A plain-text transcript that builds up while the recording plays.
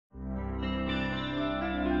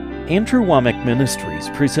Andrew Wommack Ministries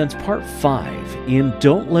presents Part 5 in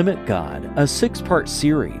Don't Limit God, a 6-part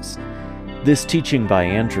series. This teaching by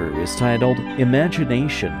Andrew is titled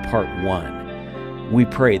Imagination Part 1. We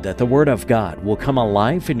pray that the Word of God will come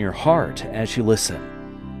alive in your heart as you listen.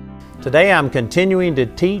 Today I'm continuing to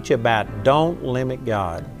teach about Don't Limit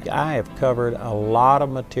God. I have covered a lot of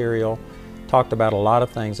material, talked about a lot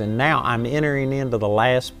of things, and now I'm entering into the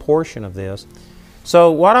last portion of this.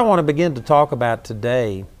 So what I want to begin to talk about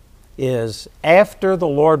today is after the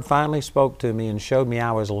Lord finally spoke to me and showed me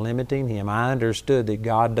I was limiting Him, I understood that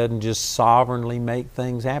God doesn't just sovereignly make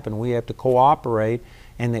things happen. We have to cooperate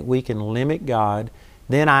and that we can limit God.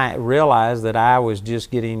 Then I realized that I was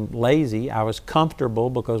just getting lazy. I was comfortable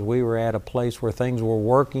because we were at a place where things were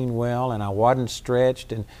working well and I wasn't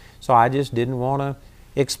stretched, and so I just didn't want to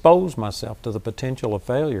expose myself to the potential of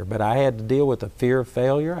failure. But I had to deal with the fear of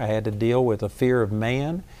failure. I had to deal with the fear of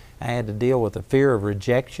man. I had to deal with the fear of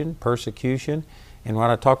rejection, persecution, and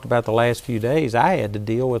what I talked about the last few days, I had to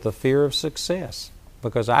deal with the fear of success,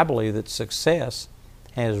 because I believe that success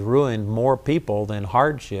has ruined more people than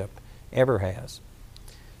hardship ever has.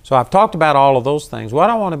 So I've talked about all of those things.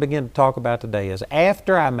 What I want to begin to talk about today is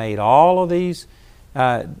after I made all of these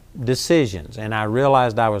decisions and I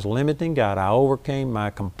realized I was limiting God, I overcame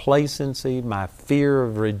my complacency, my fear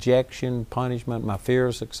of rejection, punishment, my fear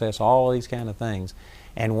of success, all of these kind of things.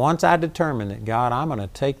 And once I determined that, God, I'm going to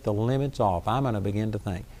take the limits off, I'm going to begin to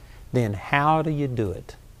think, then how do you do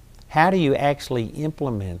it? How do you actually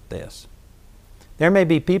implement this? There may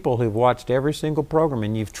be people who've watched every single program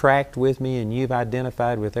and you've tracked with me and you've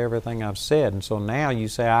identified with everything I've said. And so now you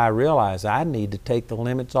say, I realize I need to take the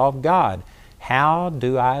limits off God. How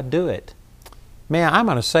do I do it? Man, I'm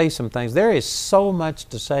going to say some things. There is so much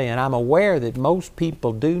to say, and I'm aware that most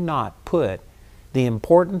people do not put the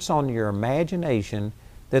importance on your imagination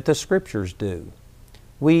that the Scriptures do.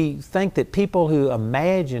 We think that people who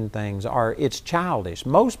imagine things it's childish.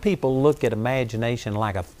 Most people look at imagination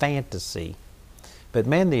like a fantasy. But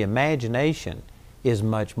man, the imagination is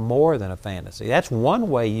much more than a fantasy. That's one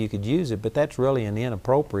way you could use it, but that's really an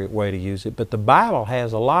inappropriate way to use it. But the Bible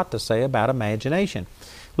has a lot to say about imagination.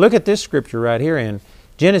 Look at this scripture right here in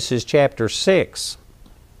Genesis chapter 6.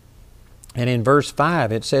 And in verse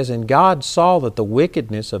 5 it says, And God saw that the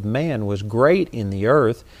wickedness of man was great in the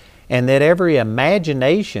earth, and that every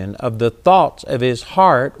imagination of the thoughts of his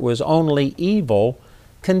heart was only evil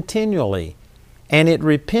continually. And it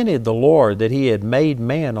repented the Lord that He had made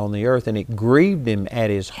man on the earth, and it grieved Him at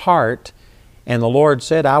His heart. And the Lord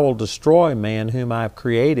said, I will destroy man whom I have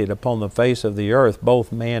created upon the face of the earth,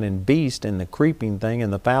 both man and beast, and the creeping thing,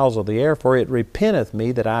 and the fowls of the air, for it repenteth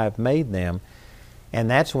me that I have made them.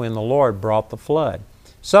 And that's when the Lord brought the flood.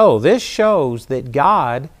 So this shows that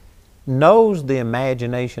God knows the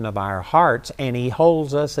imagination of our hearts, and He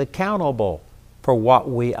holds us accountable for what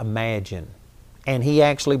we imagine. And He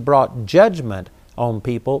actually brought judgment on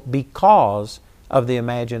people because of the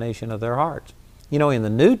imagination of their hearts. You know, in the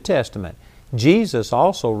New Testament, Jesus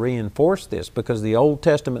also reinforced this, because the Old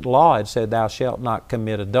Testament law had said, Thou shalt not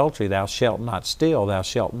commit adultery, thou shalt not steal, thou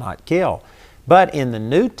shalt not kill. But in the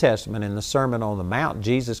New Testament, in the Sermon on the Mount,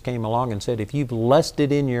 Jesus came along and said, if you've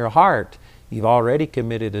lusted in your heart, you've already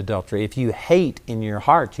committed adultery. If you hate in your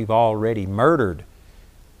heart, you've already murdered.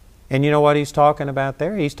 And you know what He's talking about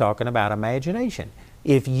there? He's talking about imagination.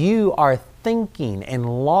 If you are thinking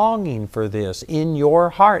and longing for this in your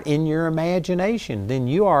heart, in your imagination, then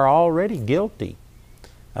you are already guilty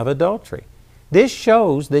of adultery. This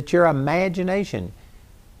shows that your imagination,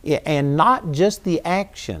 and not just the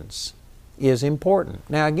actions, is important.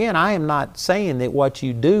 Now again, I am not saying that what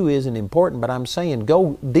you do isn't important, but I'm saying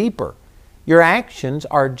go deeper. Your actions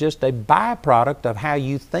are just a byproduct of how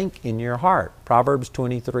you think in your heart. Proverbs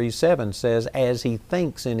 23:7 says, As he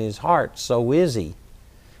thinks in his heart, so is he.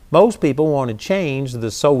 Most people want to change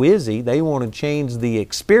the so is he. They want to change the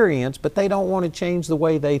experience, but they don't want to change the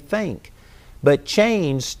way they think. But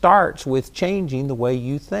change starts with changing the way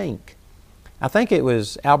you think. I think it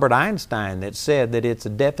was Albert Einstein that said that it's a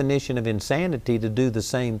definition of insanity to do the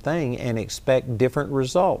same thing and expect different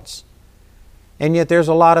results. And yet there's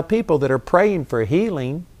a lot of people that are praying for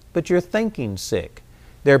healing, but you're thinking sick.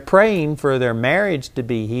 They're praying for their marriage to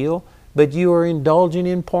be healed, but you are indulging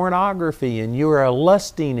in pornography, and you are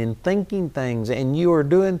lusting and thinking things, and you are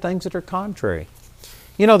doing things that are contrary.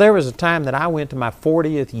 You know, there was a time that I went to my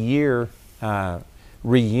 40th year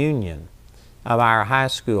reunion of our high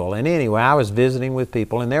school. And anyway, I was visiting with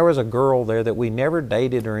people, and there was a girl there that we never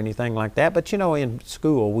dated or anything like that, but you know, in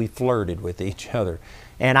school we flirted with each other.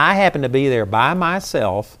 And I happened to be there by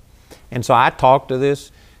myself, and so I talked to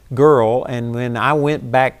this girl, and when I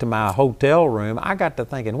went back to my hotel room, I got to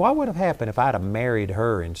thinking, what would have happened if I'd have married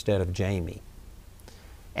her instead of Jamie?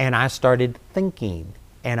 And I started thinking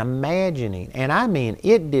and imagining, and I mean,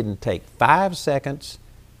 it didn't take 5 seconds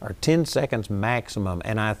or 10 seconds maximum,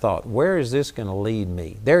 and I thought, where is this going to lead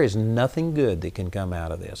me? There is nothing good that can come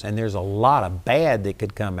out of this, and there's a lot of bad that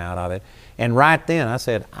could come out of it. And right then I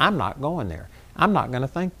said, I'm not going there. I'm not going to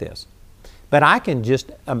think this. But I can just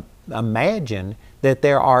imagine that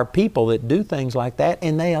there are people that do things like that,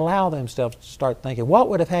 and they allow themselves to start thinking, what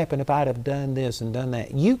would have happened if I'd have done this and done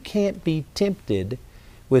that? You can't be tempted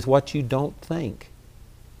with what you don't think.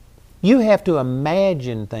 You have to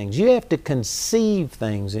imagine things. You have to conceive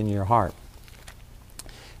things in your heart.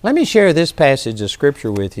 Let me share this passage of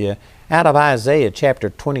Scripture with you out of Isaiah chapter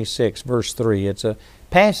 26, verse 3. It's a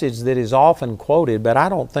passage that is often quoted, but I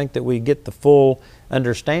don't think that we get the full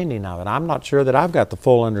understanding of it. I'm not sure that I've got the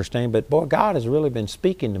full understanding, but boy, God has really been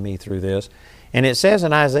speaking to me through this. And it says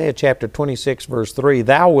in Isaiah chapter 26, verse 3,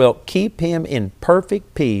 Thou wilt keep him in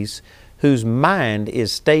perfect peace, whose mind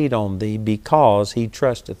is stayed on thee, because he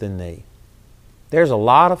trusteth in thee. There's a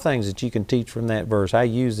lot of things that you can teach from that verse. I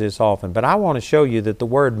use this often, but I want to show you that the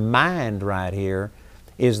word mind right here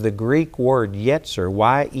is the Greek word yetzer,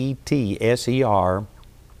 Y-E-T-S-E-R.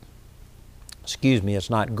 Excuse me,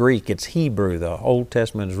 it's not Greek, it's Hebrew. The Old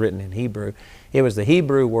Testament is written in Hebrew. It was the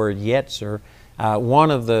Hebrew word yetzer.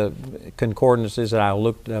 One of the concordances that I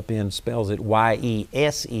looked up in spells it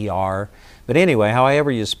Y-E-S-E-R. But anyway,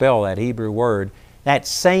 however you spell that Hebrew word, that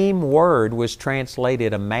same word was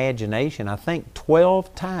translated imagination, I think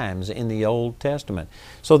 12 times in the Old Testament.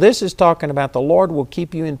 So this is talking about the Lord will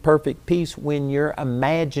keep you in perfect peace when your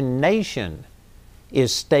imagination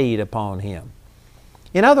is stayed upon Him.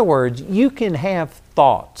 In other words, you can have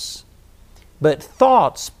thoughts, but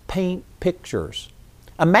thoughts paint pictures.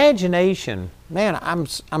 Imagination, man,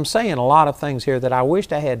 I'm saying a lot of things here that I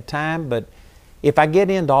wished I had time, but if I get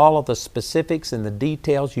into all of the specifics and the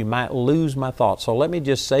details, you might lose my thoughts. So let me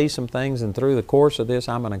just say some things, and through the course of this,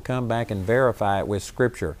 I'm going to come back and verify it with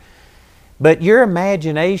Scripture. But your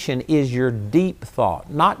imagination is your deep thought,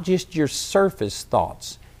 not just your surface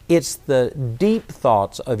thoughts. It's the deep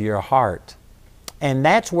thoughts of your heart. And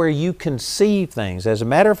that's where you conceive things. As a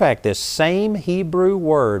matter of fact, this same Hebrew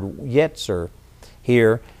word, yetzer,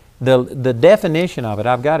 here, the definition of it,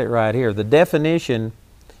 I've got it right here. The definition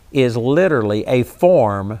is literally a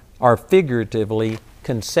form, or figuratively,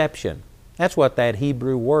 conception. That's what that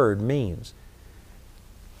Hebrew word means.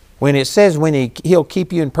 When it says He'll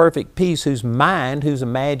keep you in perfect peace, whose mind, whose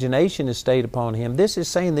imagination is stayed upon Him, this is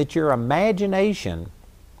saying that your imagination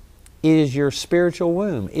is your spiritual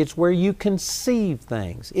womb. It's where you conceive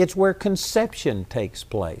things. It's where conception takes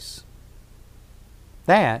place.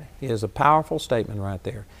 That is a powerful statement right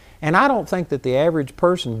there. And I don't think that the average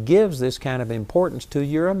person gives this kind of importance to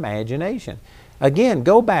your imagination. Again,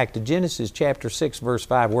 go back to Genesis chapter 6, verse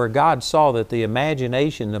 5, where God saw that the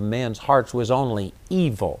imagination of men's hearts was only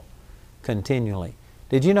evil continually.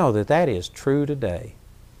 Did you know that that is true today?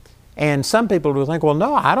 And some people will think, well,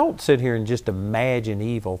 no, I don't sit here and just imagine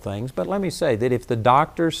evil things. But let me say that if the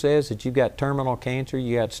doctor says that you've got terminal cancer,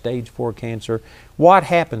 you got stage 4 cancer, what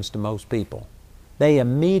happens to most people? They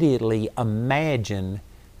immediately imagine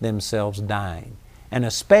themselves dying. And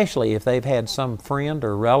especially if they've had some friend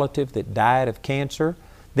or relative that died of cancer,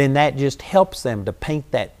 then that just helps them to paint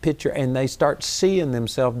that picture, and they start seeing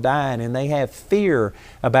themselves dying, and they have fear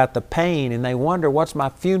about the pain, and they wonder, what's my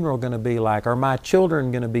funeral going to be like? Are my children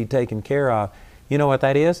going to be taken care of? You know what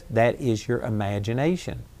that is? That is your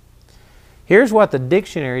imagination. Here's what the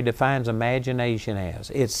dictionary defines imagination as.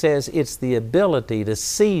 It says it's the ability to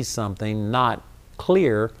see something not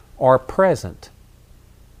clear or present.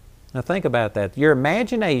 Now think about that. Your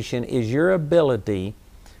imagination is your ability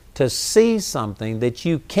to see something that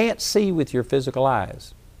you can't see with your physical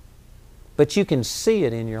eyes, but you can see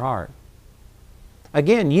it in your heart.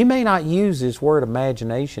 Again, you may not use this word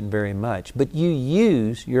imagination very much, but you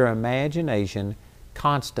use your imagination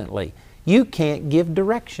constantly. You can't give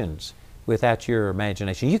directions without your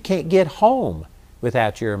imagination. You can't get home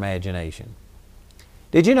without your imagination.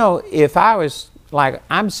 Did you know, if I was, like,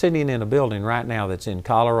 I'm sitting in a building right now that's in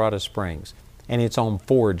Colorado Springs, and it's on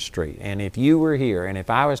Ford Street. And if you were here, and if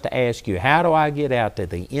I was to ask you, how do I get out to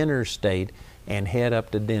the interstate and head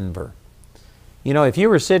up to Denver? You know, if you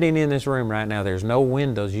were sitting in this room right now, there's no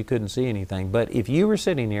windows, you couldn't see anything. But if you were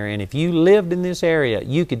sitting here, and if you lived in this area,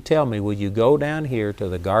 you could tell me, will you go down here to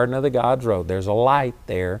the Garden of the Gods Road? There's a light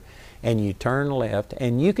there, and you turn left,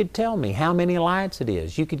 and you could tell me how many lights it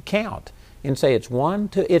is. You could count and say it's 1,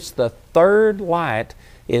 2, it's the third light.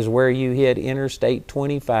 is where you hit Interstate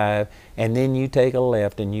 25 and then you take a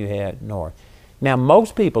left and you head north. Now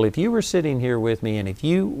most people, if you were sitting here with me and if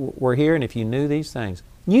you were here and if you knew these things,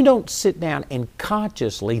 you don't sit down and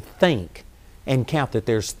consciously think and count that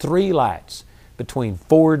there's 3 lights between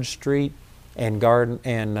Ford Street and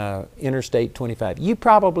Interstate 25. You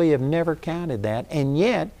probably have never counted that, and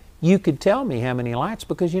yet you could tell me how many lights,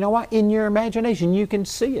 because you know what? In your imagination you can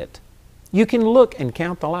see it. You can look and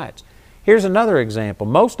count the lights. Here's another example.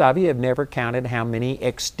 Most of you have never counted how many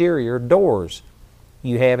exterior doors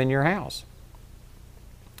you have in your house.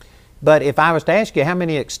 But if I was to ask you how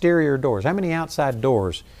many exterior doors, how many outside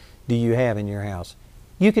doors do you have in your house,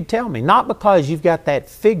 you could tell me. Not because you've got that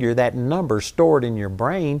figure, that number stored in your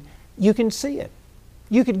brain. You can see it.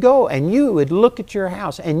 You could go and you would look at your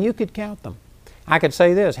house and you could count them. I could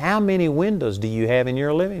say this, how many windows do you have in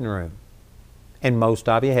your living room? And most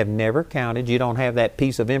of you have never counted. You don't have that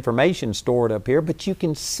piece of information stored up here, but you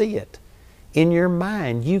can see it. In your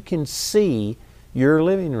mind, you can see your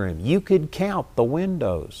living room. You could count the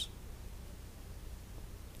windows.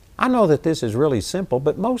 I know that this is really simple,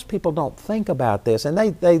 but most people don't think about this. And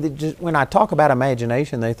they just, when I talk about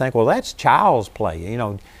imagination, they think, well, that's child's play, you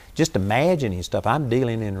know, just imagining stuff. I'm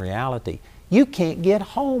dealing in reality. You can't get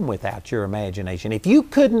home without your imagination. If you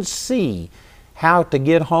couldn't see how to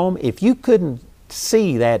get home, if you couldn't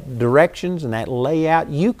see that directions and that layout,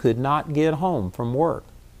 you could not get home from work.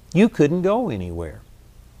 You couldn't go anywhere.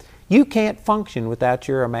 You can't function without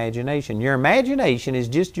your imagination. Your imagination is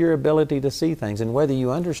just your ability to see things, and whether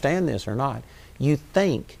you understand this or not, you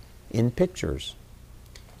think in pictures.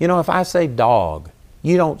 You know, if I say dog,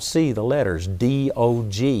 you don't see the letters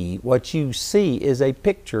D-O-G. What you see is a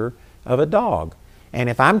picture of a dog. And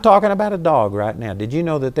if I'm talking about a dog right now, did you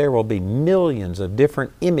know that there will be millions of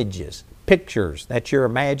different images, pictures? That's your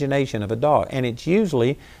imagination of a dog, and it's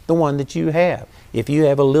usually the one that you have. If you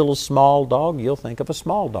have a little small dog, you'll think of a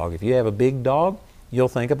small dog. If you have a big dog, you'll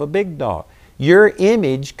think of a big dog. Your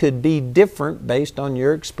image could be different based on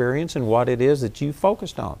your experience and what it is that you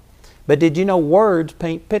focused on. But did you know words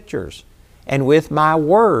paint pictures? And with my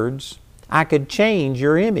words, I could change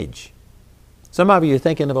your image. Some of you are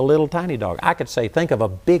thinking of a little tiny dog. I could say, think of a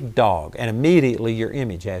big dog, and immediately your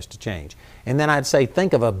image has to change. And then I'd say,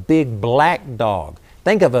 think of a big black dog.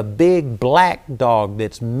 Think of a big black dog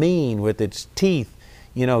that's mean with its teeth,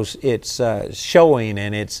 you know, it's showing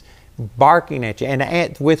and it's barking at you.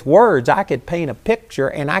 And with words, I could paint a picture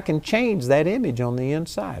and I can change that image on the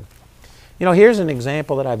inside. You know, here's an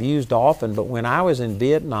example that I've used often, but when I was in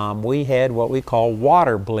Vietnam, we had what we call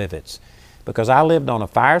water blivets. Because I lived on a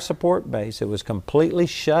fire support base, it was completely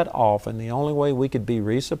shut off, and the only way we could be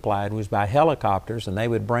resupplied was by helicopters, and they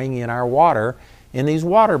would bring in our water in these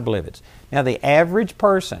water blivets. Now, the average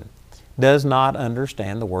person does not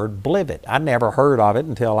understand the word blivet. I'd never heard of it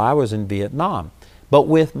until I was in Vietnam. But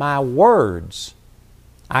with my words,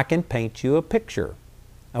 I can paint you a picture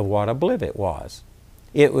of what a blivet was.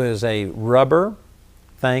 It was a rubber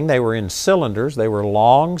thing. They were in cylinders. They were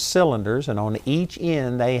long cylinders, and on each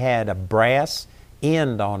end they had a brass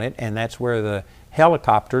end on it, and that's where the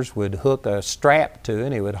helicopters would hook a strap to,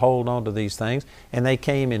 and it would hold on to these things. And they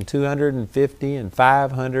came in 250 and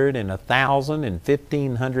 500 and 1,000 and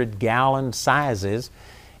 1,500 gallon sizes.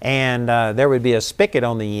 And there would be a spigot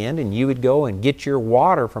on the end, and you would go and get your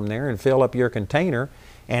water from there and fill up your container.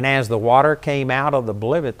 And as the water came out of the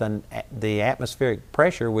blivet, the atmospheric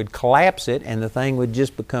pressure would collapse it, and the thing would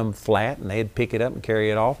just become flat, and they'd pick it up and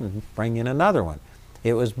carry it off and bring in another one.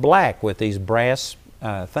 It was black with these brass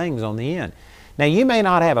things on the end. Now, you may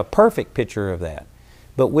not have a perfect picture of that,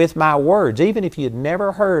 but with my words, even if you'd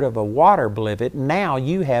never heard of a water blivet, now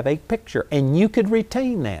you have a picture, and you could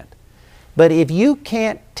retain that. But if you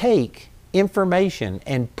can't take information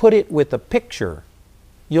and put it with a picture,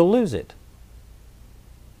 you'll lose it.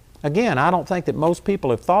 Again, I don't think that most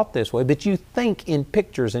people have thought this way, but you think in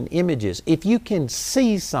pictures and images. If you can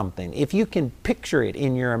see something, if you can picture it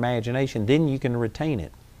in your imagination, then you can retain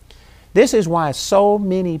it. This is why so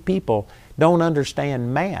many people don't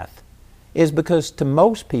understand math, is because to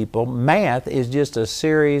most people, math is just a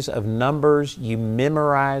series of numbers. You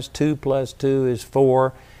memorize 2 plus 2 is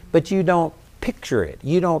 4, but you don't picture it.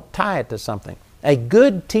 You don't tie it to something. A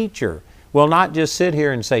good teacher will not just sit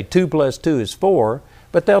here and say 2 plus 2 is 4,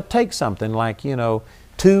 but they'll take something like, you know,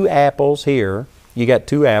 2 apples here. You got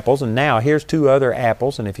 2 apples, and now here's 2 other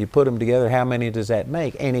apples, and if you put them together, how many does that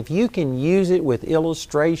make? And if you can use it with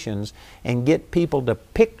illustrations and get people to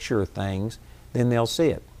picture things, then they'll see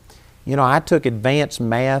it. You know, I took advanced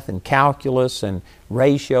math and calculus and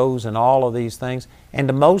ratios and all of these things. And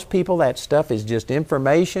to most people, that stuff is just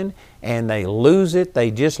information, and they lose it. They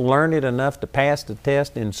just learn it enough to pass the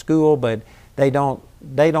test in school, but they don't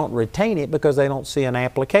retain it because they don't see an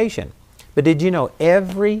application. But did you know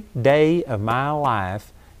every day of my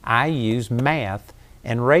life I use math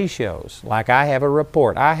and ratios? Like I have a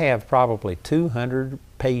report. I have probably 200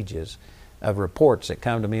 pages of reports that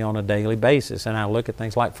come to me on a daily basis, and I look at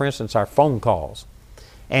things like, for instance, our phone calls.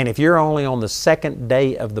 And if you're only on the second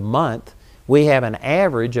day of the month, we have an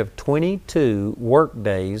average of 22 work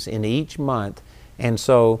days in each month. And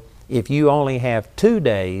so if you only have 2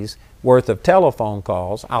 days worth of telephone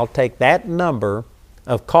calls, I'll take that number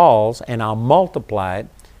of calls and I'll multiply it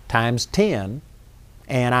times 10,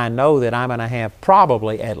 and I know that I'm going to have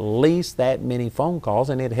probably at least that many phone calls,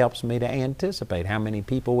 and it helps me to anticipate how many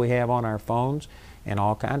people we have on our phones and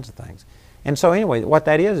all kinds of things. And so anyway, what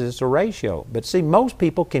that is a ratio. But see, most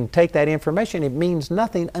people can take that information. It means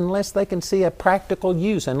nothing unless they can see a practical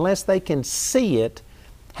use, unless they can see it,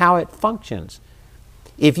 how it functions.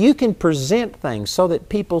 If you can present things so that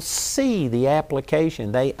people see the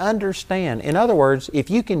application, they understand. In other words, if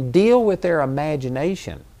you can deal with their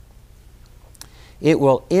imagination, it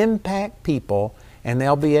will impact people and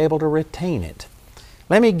they'll be able to retain it.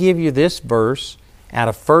 Let me give you this verse out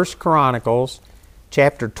of 1 Chronicles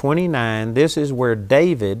chapter 29. This is where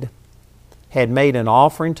David had made an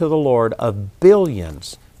offering to the Lord of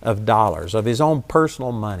billions of dollars of his own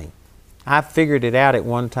personal money. I figured it out at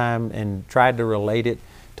one time and tried to relate it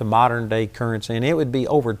to modern day currency, and it would be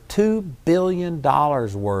over $2 billion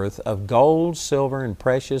worth of gold, silver, and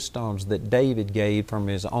precious stones that David gave from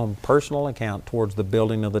his own personal account towards the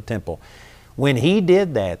building of the temple. When he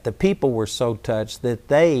did that, the people were so touched that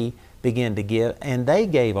they began to give, and they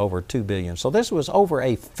gave over $2 billion. So this was over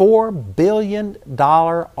a $4 billion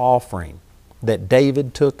offering that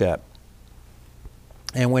David took up.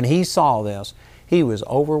 And when he saw this, he was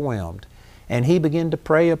overwhelmed. And he began to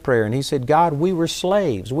pray a prayer, and he said, God, we were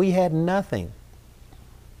slaves. We had nothing.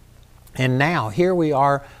 And now here we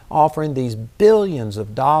are offering these billions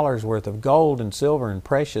of dollars worth of gold and silver and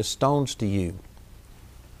precious stones to you.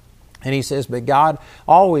 And he says, but God,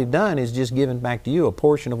 all we've done is just given back to you a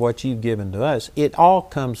portion of what you've given to us. It all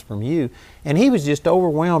comes from you. And he was just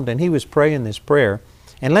overwhelmed, and he was praying this prayer.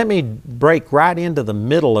 And let me break right into the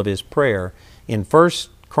middle of his prayer in 1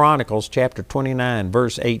 Chronicles chapter 29,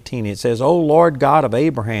 verse 18. It says, O Lord God of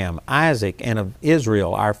Abraham, Isaac, and of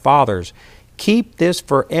Israel, our fathers, keep this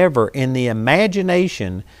forever in the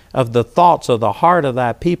imagination of the thoughts of the heart of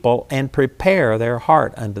thy people, and prepare their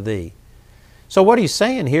heart unto thee. So what he's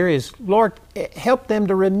saying here is, Lord, help them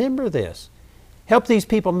to remember this. Help these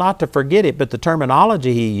people not to forget it, but the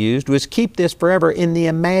terminology he used was keep this forever in the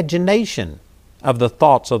imagination of the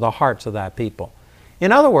thoughts of the hearts of thy people.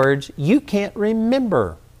 In other words, you can't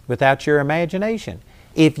remember without your imagination.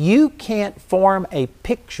 If you can't form a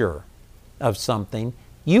picture of something,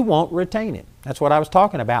 you won't retain it. That's what I was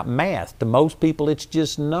talking about, math. To most people, it's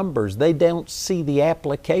just numbers. They don't see the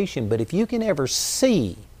application. But if you can ever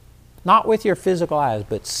see, not with your physical eyes,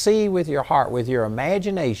 but see with your heart, with your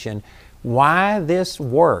imagination, why this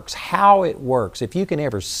works, how it works, if you can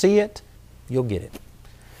ever see it, you'll get it.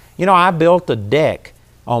 You know, I built a deck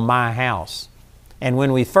on my house. And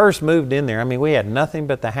when we first moved in there, I mean, we had nothing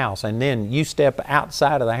but the house. And then you step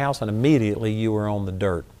outside of the house and immediately you were on the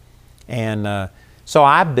dirt. And so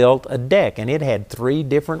I built a deck, and it had 3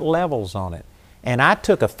 different levels on it. And I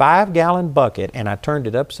took a 5-gallon bucket and I turned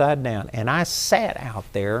it upside down, and I sat out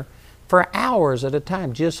there for hours at a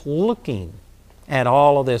time just looking at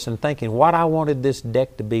all of this and thinking what I wanted this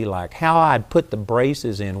deck to be like, how I'd put the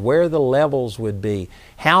braces in, where the levels would be,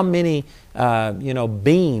 how many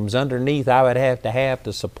beams underneath I would have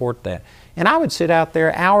to support that. And I would sit out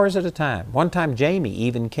there hours at a time. One time Jamie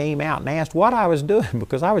even came out and asked what I was doing,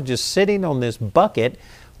 because I was just sitting on this bucket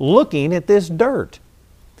looking at this dirt.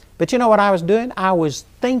 But you know what I was doing? I was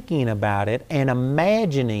thinking about it and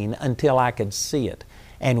imagining until I could see it.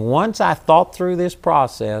 And once I thought through this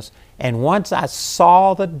process, and once I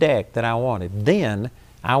saw the deck that I wanted, then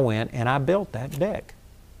I went and I built that deck.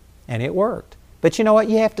 And it worked. But you know what?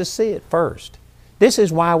 You have to see it first. This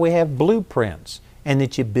is why we have blueprints and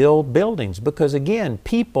that you build buildings. Because again,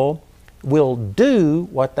 people will do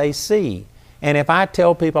what they see. And if I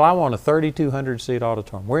tell people I want a 3,200 seat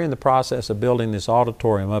auditorium, we're in the process of building this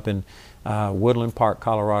auditorium up in Woodland Park,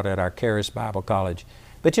 Colorado at our Charis Bible College.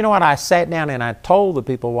 But you know what? I sat down and I told the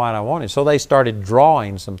people what I wanted. So they started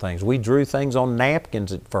drawing some things. We drew things on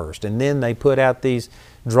napkins at first, and then they put out these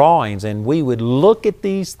drawings, and we would look at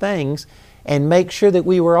these things, and make sure that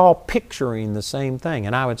we were all picturing the same thing.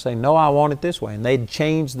 And I would say, no, I want it this way. And they'd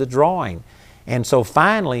change the drawing. And so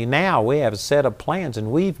finally now we have a set of plans,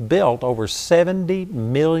 and we've built over $70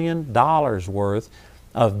 million worth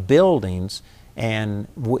of buildings, and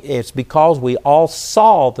it's because we all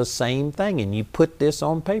saw the same thing, and you put this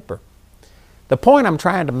on paper. The point I'm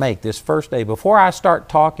trying to make this first day, before I start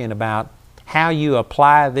talking about how you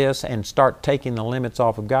apply this and start taking the limits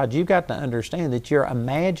off of God, you've got to understand that your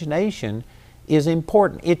imagination is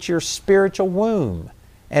important. It's your spiritual womb,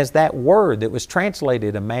 as that word that was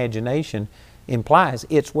translated imagination implies.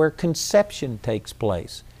 It's where conception takes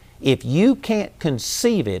place. If you can't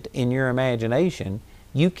conceive it in your imagination,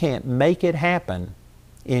 you can't make it happen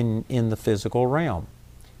in the physical realm.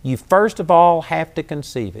 You first of all have to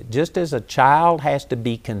conceive it. Just as a child has to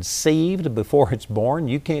be conceived before it's born,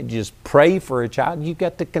 you can't just pray for a child, you've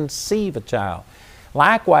got to conceive a child.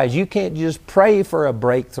 Likewise, you can't just pray for a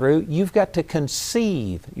breakthrough, you've got to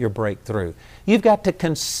conceive your breakthrough. You've got to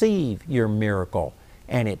conceive your miracle,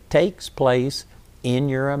 and it takes place in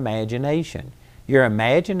your imagination. Your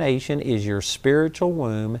imagination is your spiritual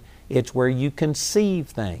womb. It's where you conceive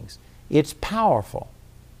things. It's powerful.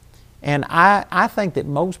 And I think that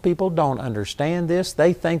most people don't understand this.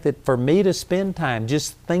 They think that for me to spend time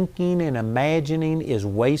just thinking and imagining is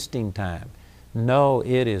wasting time. No,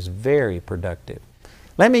 it is very productive.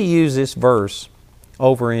 Let me use this verse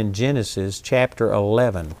over in Genesis chapter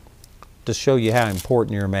 11 to show you how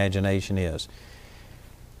important your imagination is.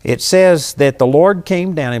 It says that the Lord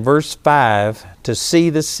came down in verse 5 to see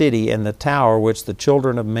the city and the tower which the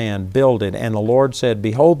children of man builded. And the Lord said,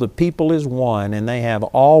 Behold, the people is one, and they have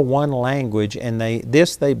all one language, and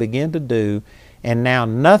this they begin to do, and now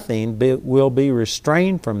nothing will be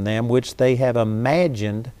restrained from them which they have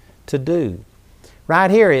imagined to do. Right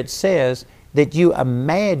here it says that you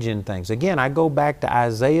imagine things. Again, I go back to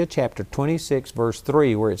Isaiah chapter 26 verse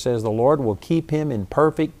 3 where it says, The Lord will keep him in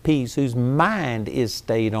perfect peace whose mind is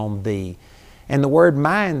stayed on thee. And the word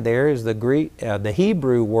mind there is the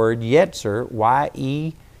Hebrew word yetzer,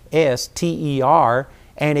 Y-E-S-T-E-R,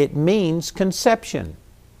 and it means conception.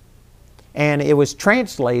 And it was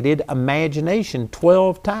translated imagination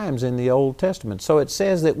 12 times in the Old Testament. So it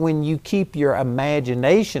says that when you keep your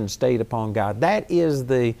imagination stayed upon God, that is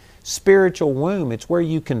the spiritual womb. It's where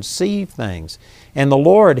you conceive things. And the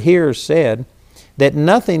Lord here said that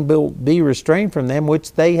nothing will be restrained from them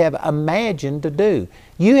which they have imagined to do.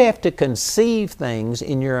 You have to conceive things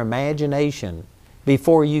in your imagination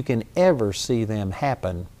before you can ever see them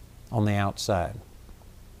happen on the outside.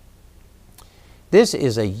 This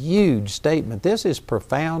is a huge statement. This is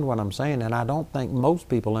profound what I'm saying, and I don't think most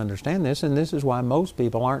people understand this, and this is why most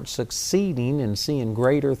people aren't succeeding and seeing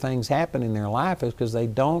greater things happen in their life, is because they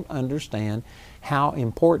don't understand how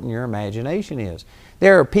important your imagination is.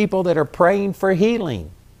 There are people that are praying for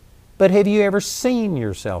healing, but have you ever seen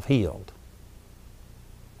yourself healed?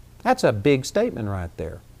 That's a big statement right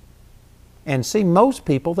there. And see, most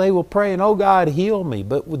people, they will pray and, oh God, heal me.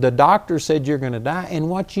 But the doctor said you're going to die. And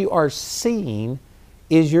what you are seeing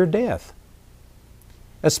is your death.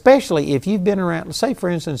 Especially if you've been around, say for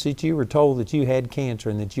instance that you were told that you had cancer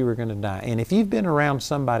and that you were going to die. And if you've been around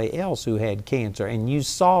somebody else who had cancer and you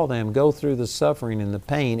saw them go through the suffering and the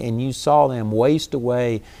pain and you saw them waste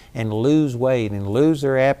away and lose weight and lose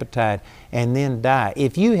their appetite and then die.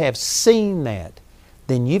 If you have seen that,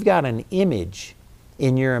 then you've got an image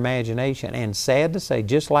in your imagination. And sad to say,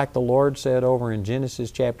 just like the Lord said over in Genesis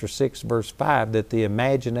chapter 6 verse 5 that the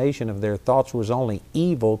imagination of their thoughts was only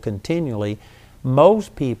evil continually,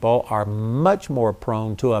 most people are much more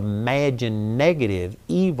prone to imagine negative,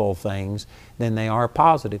 evil things than they are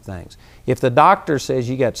positive things. If the doctor says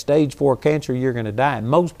you got stage 4 cancer, you're going to die,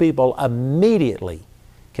 most people immediately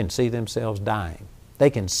can see themselves dying. They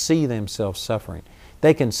can see themselves suffering.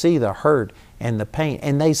 They can see the hurt and the pain,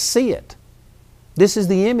 and they see it. This is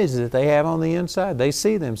the image that they have on the inside. They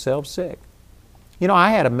see themselves sick. You know, I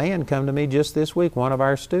had a man come to me just this week, one of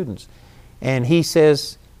our students, and he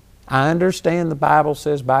says, I understand the Bible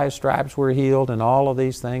says by His stripes we're healed and all of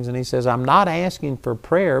these things, and he says, I'm not asking for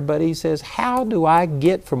prayer, but he says, how do I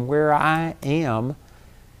get from where I am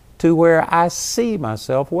to where I see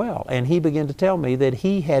myself well? And he began to tell me that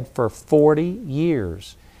he had for 40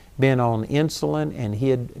 years been on insulin and he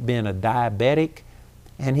had been a diabetic.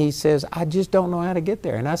 And he says, I just don't know how to get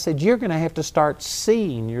there. And I said, you're going to have to start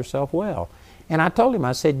seeing yourself well. And I told him,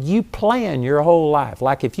 I said, you plan your whole life.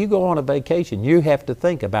 Like if you go on a vacation, you have to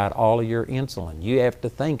think about all of your insulin. You have to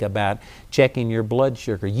think about checking your blood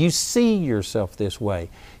sugar. You see yourself this way.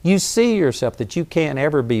 You see yourself that you can't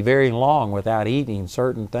ever be very long without eating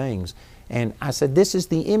certain things. And I said, this is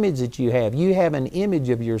the image that you have. You have an image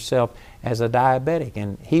of yourself as a diabetic.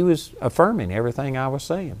 And he was affirming everything I was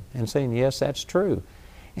saying and saying, yes, that's true.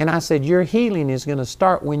 And I said, your healing is going to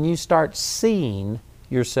start when you start seeing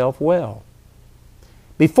yourself well.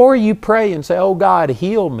 Before you pray and say, oh God,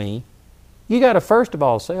 heal me, you got to first of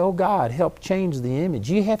all say, oh God, help change the image.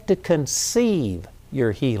 You have to conceive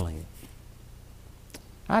your healing.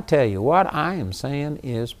 I tell you, what I am saying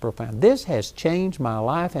is profound. This has changed my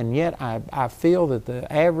life, and yet I feel that the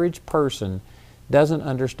average person doesn't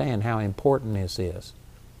understand how important this is.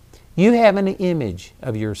 You have an image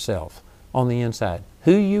of yourself on the inside,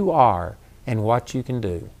 who you are and what you can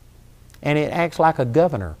do. And it acts like a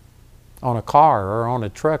governor on a car or on a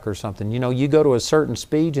truck or something. You know, you go to a certain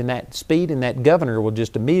speed and that governor will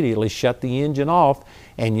just immediately shut the engine off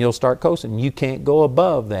and you'll start coasting. You can't go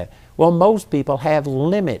above that. Well, most people have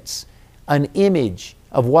limits, an image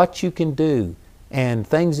of what you can do and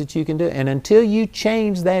things that you can do. And until you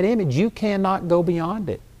change that image, you cannot go beyond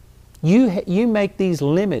it. You make these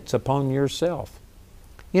limits upon yourself.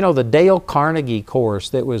 You know, the Dale Carnegie course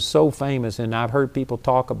that was so famous, and I've heard people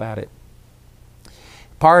talk about it.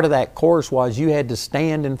 Part of that course was you had to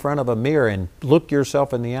stand in front of a mirror and look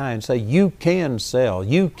yourself in the eye and say, you can sell,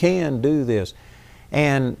 you can do this.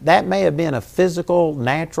 And that may have been a physical,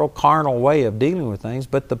 natural, carnal way of dealing with things,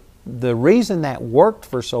 but the reason that worked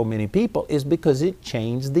for so many people is because it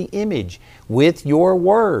changed the image with your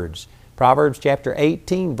words. Proverbs chapter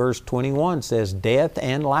 18 verse 21 says, death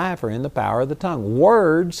and life are in the power of the tongue.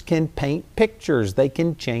 Words can paint pictures. They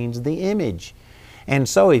can change the image. And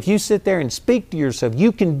so if you sit there and speak to yourself,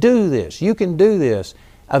 you can do this, you can do this,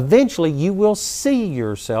 eventually you will see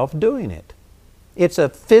yourself doing it. It's a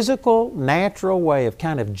physical, natural way of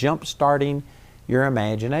kind of jump-starting your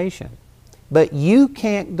imagination. But you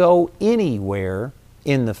can't go anywhere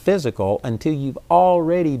in the physical until you've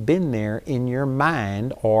already been there in your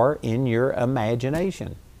mind or in your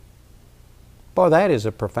imagination. Boy, that is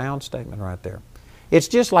a profound statement right there. It's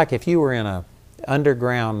just like if you were in an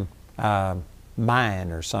underground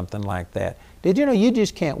mine or something like that. Did you know you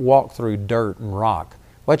just can't walk through dirt and rock?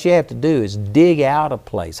 What you have to do is dig out a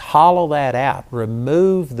place, hollow that out,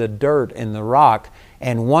 remove the dirt and the rock,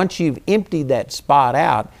 and once you've emptied that spot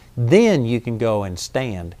out, then you can go and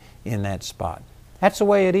stand in that spot. That's the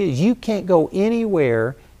way it is. You can't go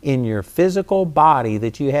anywhere in your physical body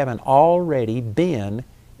that you haven't already been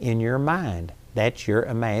in your mind. That's your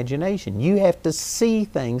imagination. You have to see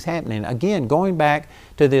things happening. Again, going back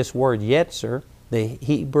to this word yetzer, the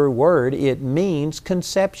Hebrew word, it means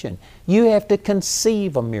conception. You have to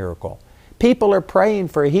conceive a miracle. People are praying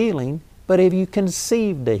for healing, but have you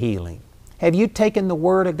conceived a healing? Have you taken the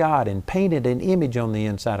Word of God and painted an image on the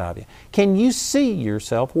inside of you? Can you see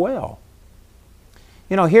yourself well?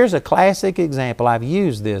 You know, here's a classic example. I've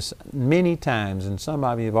used this many times, and some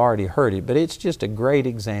of you have already heard it, but it's just a great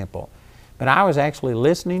example. But I was actually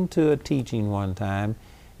listening to a teaching one time,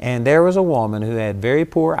 and there was a woman who had very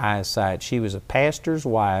poor eyesight. She was a pastor's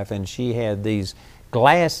wife, and she had these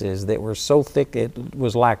glasses that were so thick it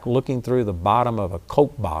was like looking through the bottom of a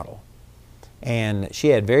Coke bottle. And she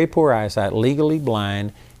had very poor eyesight, legally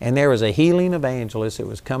blind, and there was a healing evangelist that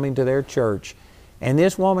was coming to their church. And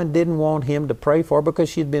this woman didn't want him to pray for her because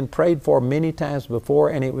she'd been prayed for many times before,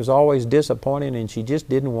 and it was always disappointing, and she just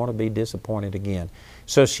didn't want to be disappointed again.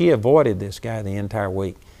 So she avoided this guy the entire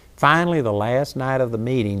week. Finally, the last night of the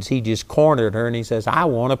meetings, he just cornered her and he says, I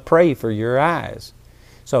want to pray for your eyes.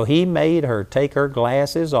 So he made her take her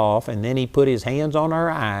glasses off, and then he put his hands on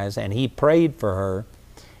her eyes and he prayed for her.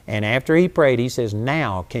 And after he prayed, he says,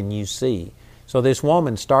 now can you see? So this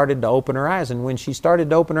woman started to open her eyes, and when she started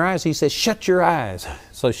to open her eyes, he says, shut your eyes.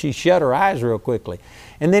 So she shut her eyes real quickly.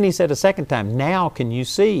 And then he said a second time, now can you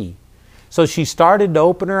see? So she started to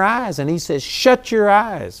open her eyes, and he says, shut your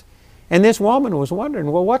eyes. And this woman was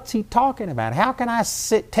wondering, well, what's he talking about? How can I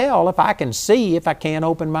tell if I can see if I can't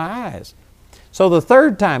open my eyes? So the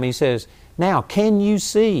third time he says, now can you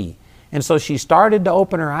see? And so she started to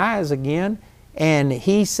open her eyes again, and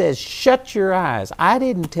he says, shut your eyes. I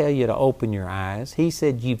didn't tell you to open your eyes. He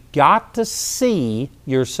said, you've got to see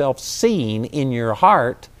yourself seeing in your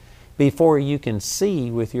heart before you can see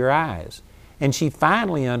with your eyes. And she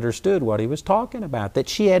finally understood what he was talking about, that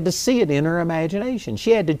she had to see it in her imagination.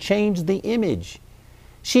 She had to change the image.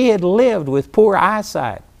 She had lived with poor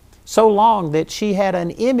eyesight so long that she had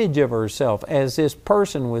an image of herself as this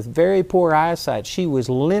person with very poor eyesight. She was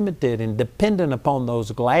limited and dependent upon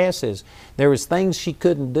those glasses. There was things she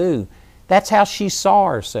couldn't do. That's how she saw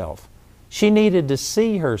herself. She needed to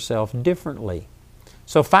see herself differently.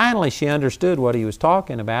 So finally she understood what he was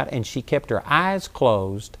talking about, and she kept her eyes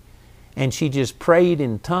closed, and she just prayed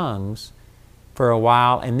in tongues for a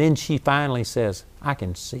while, and then she finally says, I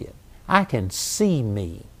can see it. I can see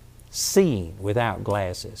me seeing without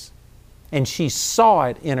glasses. And she saw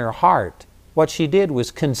it in her heart. What she did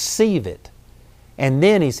was conceive it. And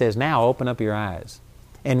then he says, now open up your eyes.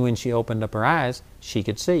 And when she opened up her eyes, she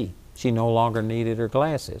could see. She no longer needed her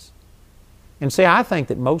glasses. And see, I think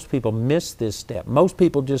that most people miss this step. Most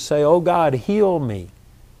people just say, oh God, heal me.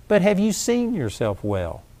 But have you seen yourself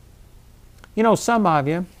well? You know, some of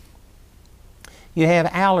you, you have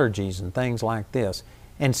allergies and things like this.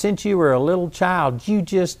 And since you were a little child, you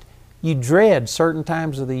dread certain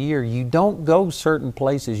times of the year. You don't go certain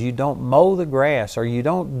places. You don't mow the grass, or you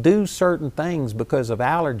don't do certain things because of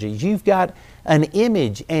allergies. You've got an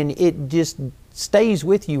image, and it just stays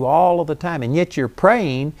with you all of the time. And yet you're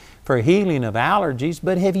praying for healing of allergies,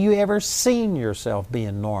 but have you ever seen yourself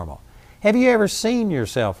being normal? Have you ever seen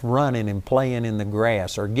yourself running and playing in the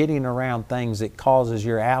grass or getting around things that causes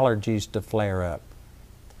your allergies to flare up?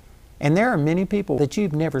 And there are many people that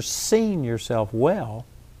you've never seen yourself well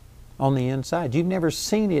on the inside. You've never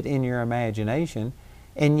seen it in your imagination,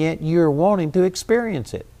 and yet you're wanting to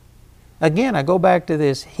experience it. Again, I go back to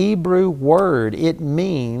this Hebrew word. It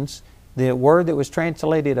means, the word that was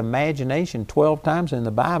translated imagination 12 times in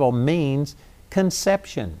the Bible means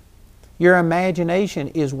conception. Your imagination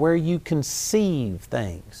is where you conceive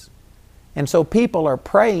things. And so people are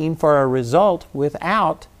praying for a result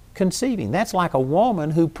without conceiving. That's like a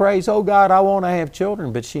woman who prays, oh God, I want to have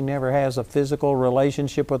children, but she never has a physical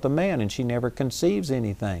relationship with a man, and she never conceives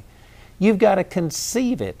anything. You've got to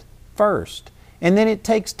conceive it first. And then it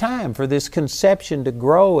takes time for this conception to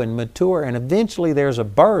grow and mature, and eventually there's a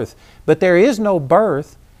birth. But there is no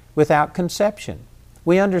birth without conception.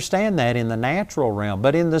 We understand that in the natural realm,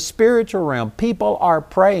 but in the spiritual realm, people are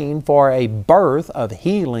praying for a birth of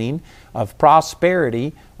healing, of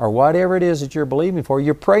prosperity, or whatever it is that you're believing for.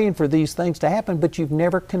 You're praying for these things to happen, but you've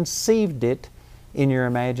never conceived it in your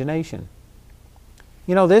imagination.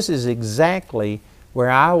 You know, this is exactly where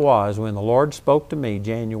I was when the Lord spoke to me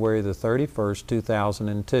January the 31st,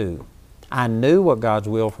 2002. I knew what God's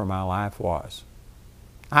will for my life was.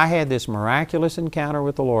 I had this miraculous encounter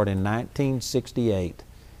with the Lord in 1968.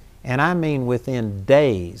 And I mean, within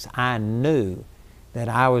days, I knew that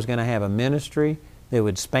I was going to have a ministry that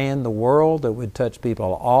would span the world, that would touch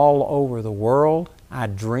people all over the world. I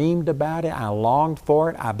dreamed about it. I longed for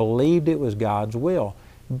it. I believed it was God's will.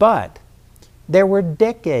 But there were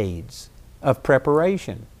decades of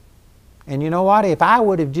preparation. And you know what? If I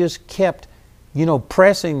would have just kept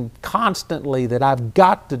pressing constantly that I've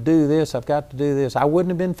got to do this, I've got to do this, I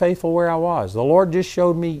wouldn't have been faithful where I was. The Lord just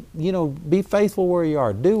showed me, be faithful where you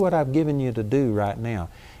are. Do what I've given you to do right now.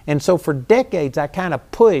 And so for decades, I kind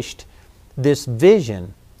of pushed this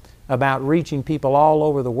vision about reaching people all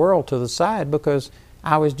over the world to the side, because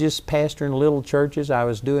I was just pastoring little churches. I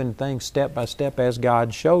was doing things step by step as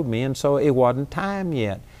God showed me, and so it wasn't time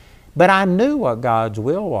yet. But I knew what God's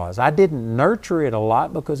will was. I didn't nurture it a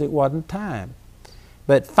lot because it wasn't time.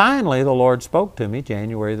 But finally, the Lord spoke to me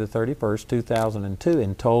January the 31st, 2002,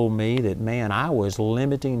 and told me that, man, I was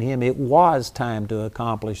limiting Him. It was time to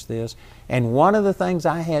accomplish this. And one of the things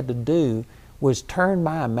I had to do was turn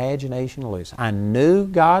my imagination loose. I knew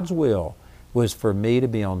God's will was for me to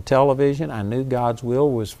be on television. I knew God's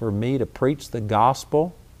will was for me to preach the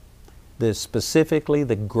gospel, specifically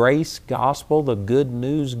the grace gospel, the good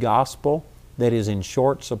news gospel that is in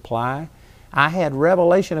short supply. I had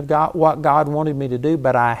revelation of God, what God wanted me to do,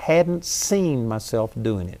 but I hadn't seen myself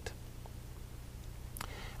doing it.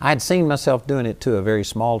 I had seen myself doing it to a very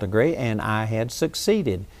small degree, and I had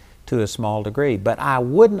succeeded to a small degree, but I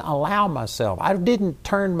wouldn't allow myself. I didn't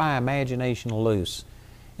turn my imagination loose.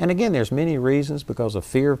 And again, there's many reasons, because of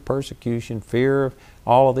fear of persecution, fear of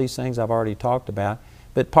all of these things I've already talked about.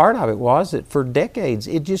 But part of it was that for decades,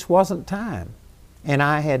 it just wasn't time. And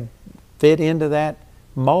I had fit into that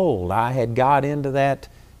mold. I had got into that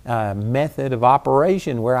method of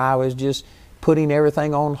operation where I was just putting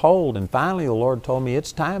everything on hold. And finally, the Lord told me,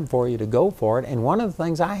 it's time for you to go for it. And one of the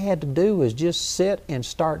things I had to do was just sit and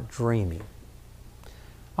start dreaming.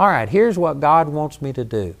 All right, here's what God wants me to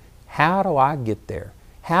do. How do I get there?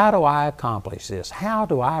 How do I accomplish this? How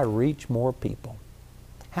do I reach more people?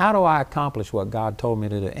 How do I accomplish what God told me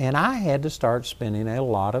to do? And I had to start spending a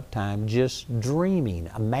lot of time just dreaming,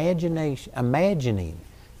 imagining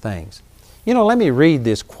things. Let me read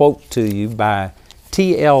this quote to you by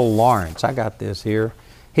T.L. Lawrence. I got this here.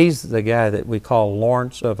 He's the guy that we call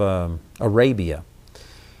Lawrence of Arabia.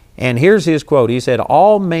 And here's his quote. He said,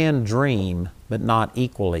 "All men dream, but not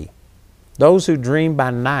equally. Those who dream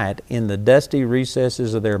by night in the dusty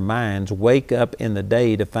recesses of their minds wake up in the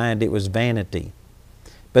day to find it was vanity.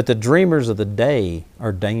 But the dreamers of the day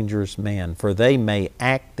are dangerous men, for they may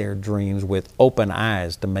act their dreams with open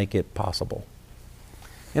eyes to make it possible.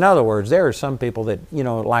 In other words, there are some people that,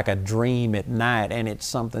 like a dream at night, and it's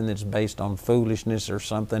something that's based on foolishness or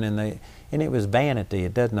something, and it was vanity.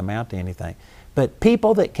 It doesn't amount to anything. But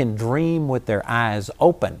people that can dream with their eyes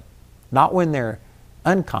open, not when they're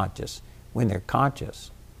unconscious, when they're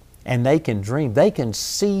conscious, and they can dream, they can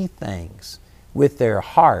see things with their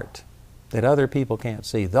heart that other people can't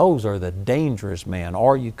see. Those are the dangerous men,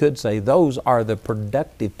 or you could say those are the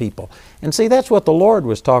productive people. And see, that's what the Lord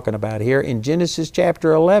was talking about here in Genesis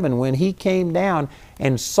chapter 11 when He came down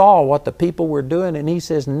and saw what the people were doing, and He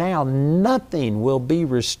says, now nothing will be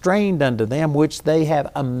restrained unto them which they have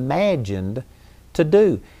imagined to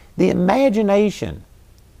do. The imagination,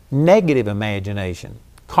 negative imagination,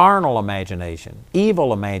 carnal imagination,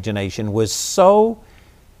 evil imagination was such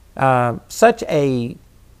a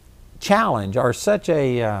challenge, or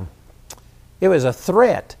it was a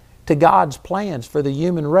threat to God's plans for the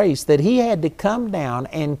human race, that He had to come down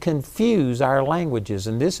and confuse our languages.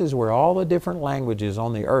 And this is where all the different languages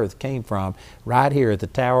on the earth came from, right here at the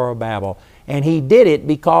Tower of Babel. And He did it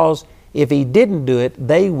because if He didn't do it,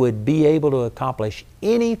 they would be able to accomplish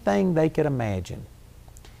anything they could imagine.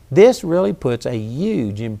 This really puts a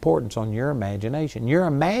huge importance on your imagination. Your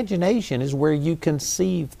imagination is where you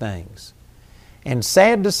conceive things. And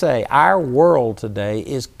sad to say, our world today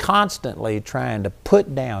is constantly trying to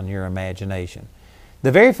put down your imagination.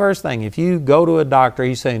 The very first thing, if you go to a doctor,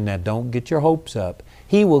 he's saying, now don't get your hopes up.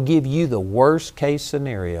 He will give you the worst case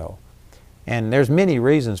scenario. And there's many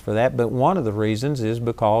reasons for that, but one of the reasons is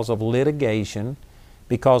because of litigation,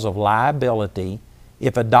 because of liability.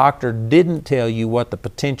 If a doctor didn't tell you what the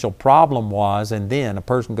potential problem was, and then a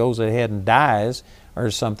person goes ahead and dies or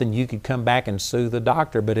something, you could come back and sue the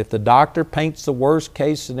doctor. But if the doctor paints the worst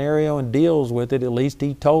case scenario and deals with it, at least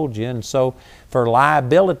he told you. And so for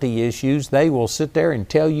liability issues, they will sit there and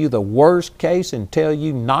tell you the worst case and tell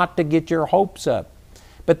you not to get your hopes up.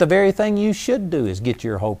 But the very thing you should do is get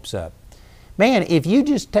your hopes up. Man, if you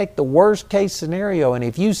just take the worst case scenario, and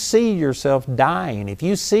if you see yourself dying, if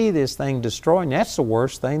you see this thing destroying, that's the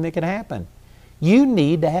worst thing that can happen. You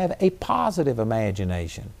need to have a positive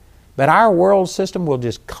imagination. But our world system will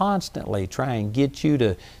just constantly try and get you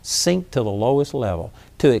to sink to the lowest level,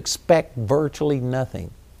 to expect virtually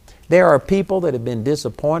nothing. There are people that have been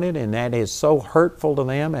disappointed, and that is so hurtful to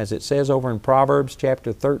them, as it says over in Proverbs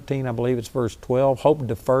chapter 13, I believe it's verse 12, hope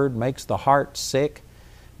deferred makes the heart sick,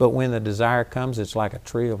 but when the desire comes, it's like a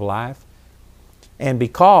tree of life. And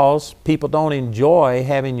because people don't enjoy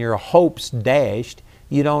having your hopes dashed,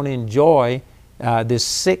 you don't enjoy this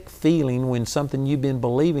sick feeling when something you've been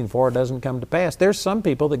believing for doesn't come to pass. There's some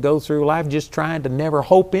people that go through life just trying to never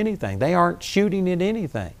hope anything. They aren't shooting at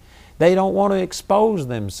anything. They don't want to expose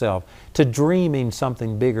themselves to dreaming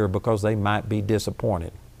something bigger because they might be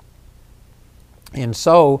disappointed. And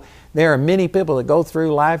so there are many people that go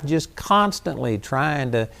through life just constantly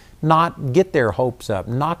trying to not get their hopes up,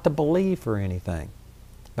 not to believe for anything.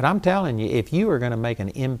 But I'm telling you, if you are going to make an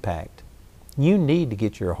impact, you need to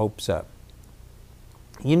get your hopes up.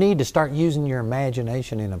 You need to start using your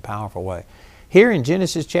imagination in a powerful way. Here in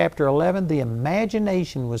Genesis chapter 11, the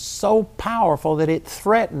imagination was so powerful that it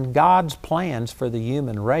threatened God's plans for the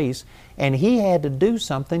human race, and He had to do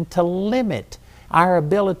something to limit our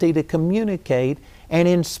ability to communicate and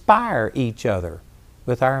inspire each other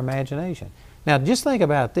with our imagination. Now just think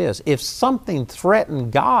about this. If something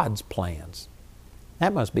threatened God's plans,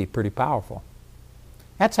 that must be pretty powerful.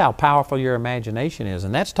 That's how powerful your imagination is.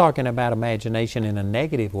 And that's talking about imagination in a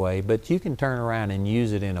negative way, but you can turn around and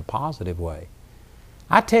use it in a positive way.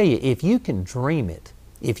 I tell you, if you can dream it,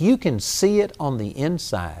 if you can see it on the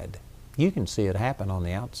inside, you can see it happen on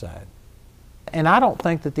the outside. And I don't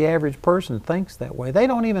think that the average person thinks that way. They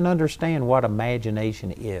don't even understand what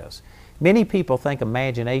imagination is. Many people think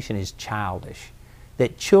imagination is childish,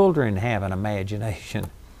 that children have an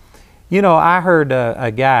imagination. You know, I heard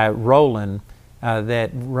a guy, Roland,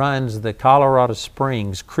 that runs the Colorado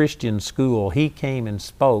Springs Christian School. He came and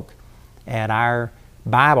spoke at our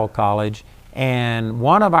Bible college, and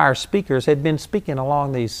one of our speakers had been speaking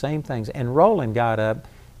along these same things. And Roland got up,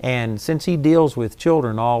 and since he deals with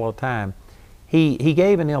children all the time, he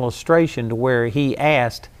gave an illustration to where he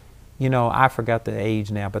asked, you know, I forgot the age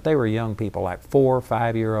now, but they were young people, like 4 or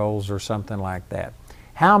 5-year-olds or something like that.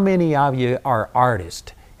 How many of you are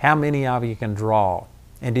artists? How many of you can draw?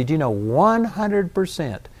 And did you know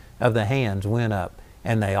 100% of the hands went up,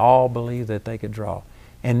 and they all believed that they could draw.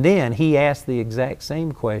 And then he asked the exact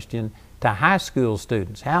same question to high school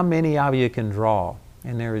students. How many of you can draw?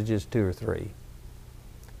 And there was just 2 or 3.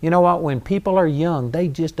 You know what? When people are young, they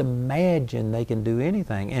just imagine they can do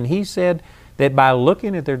anything. And he said that by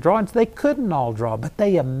looking at their drawings, they couldn't all draw, but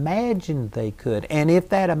they imagined they could. And if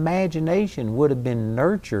that imagination would have been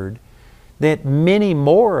nurtured, that many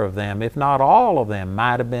more of them, if not all of them,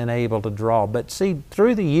 might have been able to draw. But see,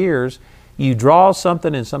 through the years, you draw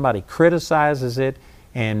something and somebody criticizes it,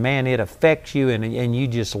 and man, it affects you, and you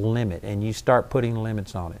just limit, and you start putting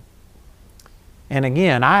limits on it. And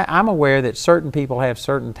again, I'm aware that certain people have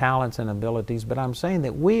certain talents and abilities, but I'm saying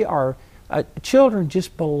that we are, children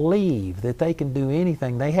just believe that they can do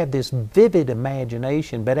anything. They have this vivid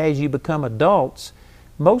imagination, but as you become adults,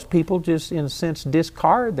 most people just, in a sense,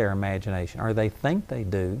 discard their imagination, or they think they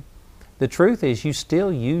do. The truth is, you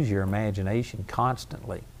still use your imagination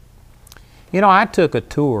constantly. You know, I took a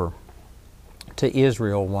tour to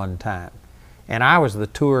Israel one time, and I was the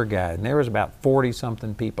tour guide, and there was about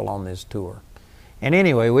 40-something people on this tour. And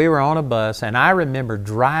anyway, we were on a bus, and I remember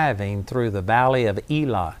driving through the valley of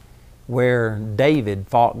Elah, where David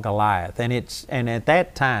fought Goliath. And at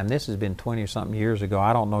that time, this has been 20 or something years ago,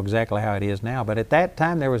 I don't know exactly how it is now, but at that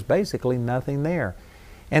time there was basically nothing there.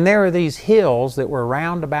 And there were these hills that were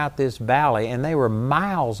round about this valley, and they were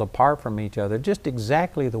miles apart from each other, just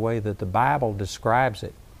exactly the way that the Bible describes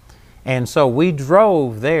it. And so we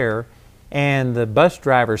drove there, and the bus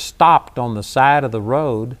driver stopped on the side of the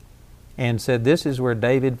road and said, "This is where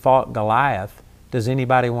David fought Goliath. Does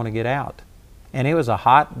anybody want to get out?" And it was a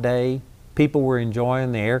hot day. People were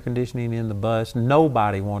enjoying the air conditioning in the bus.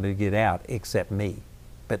 Nobody wanted to get out except me.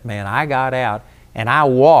 But man, I got out, and I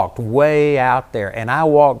walked way out there, and I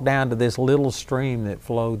walked down to this little stream that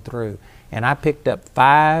flowed through, and I picked up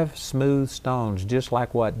 5 smooth stones, just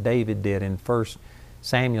like what David did in 1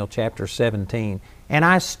 Samuel chapter 17. And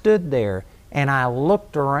I stood there, and I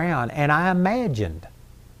looked around, and I imagined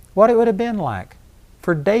what it would have been like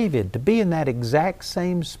for David to be in that exact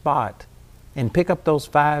same spot and pick up those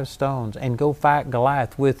 5 stones and go fight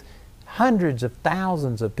Goliath with hundreds of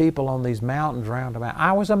thousands of people on these mountains round about.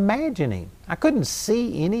 I was imagining. I couldn't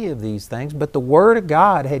see any of these things, but the Word of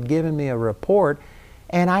God had given me a report,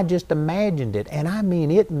 and I just imagined it. And I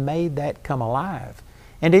mean, it made that come alive.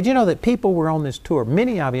 And did you know that people were on this tour?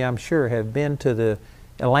 Many of you, I'm sure, have been to the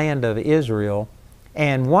land of Israel.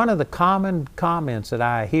 And one of the common comments that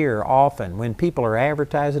I hear often when people are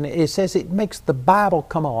advertising it, it says it makes the Bible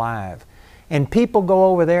come alive. And people go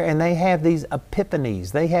over there and they have these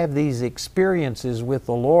epiphanies. They have these experiences with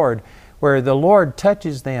the Lord where the Lord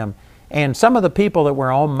touches them. And some of the people that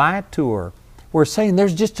were on my tour were saying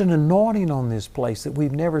there's just an anointing on this place that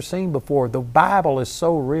we've never seen before. The Bible is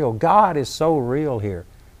so real. God is so real here.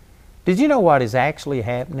 Did you know what is actually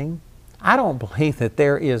happening? I don't believe that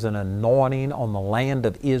there is an anointing on the land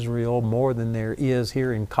of Israel more than there is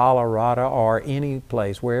here in Colorado or any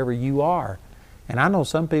place, wherever you are. And I know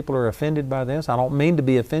some people are offended by this. I don't mean to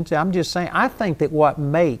be offensive. I'm just saying, I think that what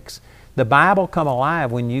makes the Bible come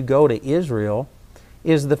alive when you go to Israel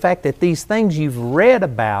is the fact that these things you've read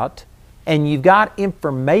about and you've got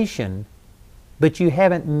information, but you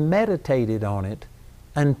haven't meditated on it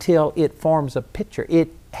until it forms a picture. It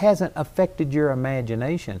hasn't affected your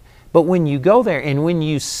imagination. But when you go there and when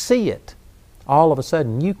you see it, all of a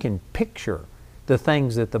sudden you can picture the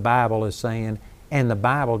things that the Bible is saying, and the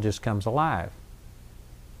Bible just comes alive.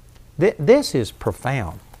 This is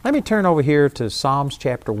profound. Let me turn over here to Psalms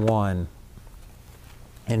chapter 1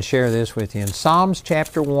 and share this with you. In Psalms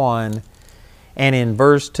chapter 1 and in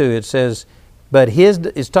verse 2 it says, but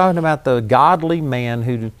it's talking about the godly man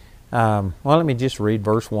who, well, let me just read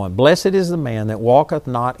verse 1. Blessed is the man that walketh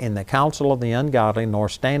not in the counsel of the ungodly, nor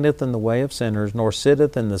standeth in the way of sinners, nor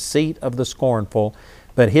sitteth in the seat of the scornful,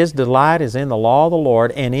 but his delight is in the law of the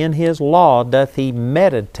Lord, and in his law doth he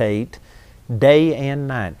meditate day and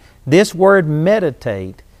night. This word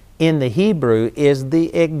meditate in the Hebrew is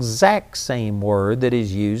the exact same word that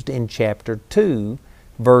is used in chapter 2,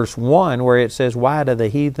 verse 1, where it says, why do the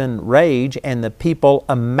heathen rage and the people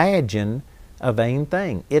imagine a vain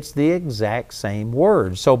thing? It's the exact same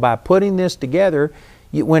word. So by putting this together,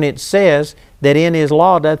 when it says that in his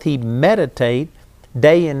law doth he meditate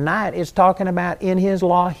day and night, it's talking about in his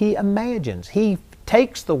law he imagines. He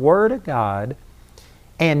takes the Word of God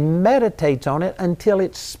and meditates on it until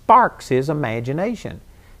it sparks his imagination.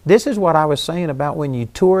 This is what I was saying about when you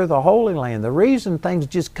tour the Holy Land. The reason things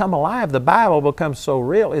just come alive, the Bible becomes so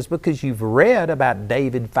real, is because you've read about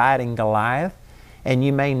David fighting Goliath, and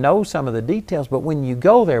you may know some of the details, but when you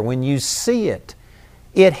go there, when you see it,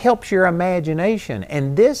 it helps your imagination.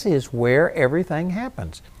 And this is where everything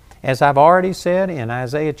happens. As I've already said in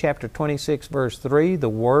Isaiah chapter 26 verse 3, the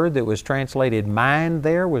word that was translated mind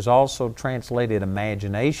there was also translated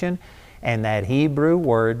imagination. And that Hebrew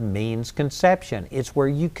word means conception. It's where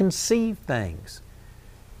you conceive things.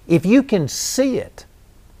 If you can see it,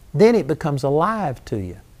 then it becomes alive to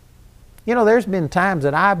you. You know, there's been times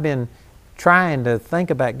that I've been trying to think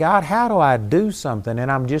about, God, how do I do something?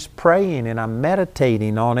 And I'm just praying and I'm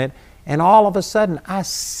meditating on it, and all of a sudden I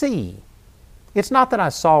see. It's not that I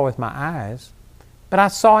saw with my eyes, but I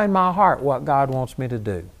saw in my heart what God wants me to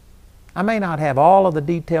do. I may not have all of the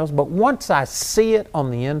details, but once I see it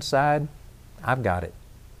on the inside, I've got it.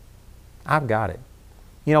 I've got it.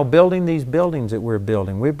 You know, building these buildings that we're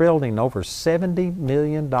building over $70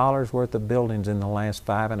 million worth of buildings in the last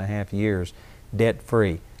 5.5 years,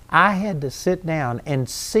 debt-free. I had to sit down and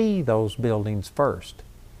see those buildings first.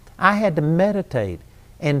 I had to meditate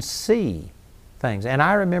and see things. And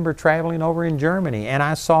I remember traveling over in Germany, and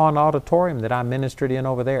I saw an auditorium that I ministered in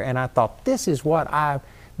over there, and I thought, this is what I've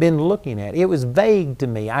been looking at. It was vague to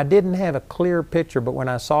me. I didn't have a clear picture, but when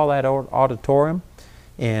I saw that auditorium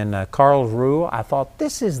in Karlsruhe, I thought,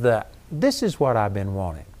 this is what I've been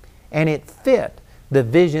wanting. And it fit the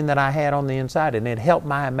vision that I had on the inside, and it helped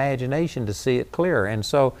my imagination to see it clearer. And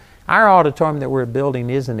so our auditorium that we're building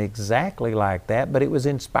isn't exactly like that, but it was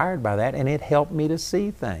inspired by that, and it helped me to see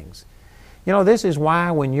things. You know, this is why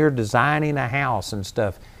when you're designing a house and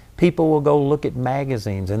stuff, people will go look at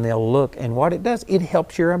magazines and they'll look, and what it does, it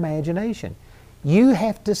helps your imagination. You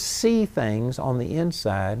have to see things on the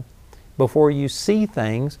inside before you see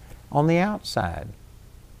things on the outside.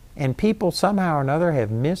 And people somehow or another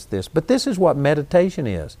have missed this. But this is what meditation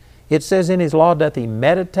is. It says, in His law doth He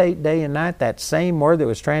meditate day and night. That same word that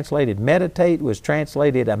was translated meditate was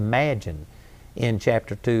translated imagine in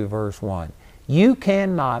chapter 2, verse 1. You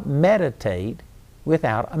cannot meditate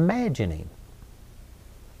without imagining.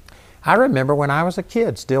 I remember when I was a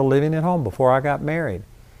kid, still living at home before I got married,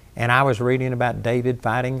 and I was reading about David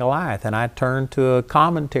fighting Goliath, and I turned to a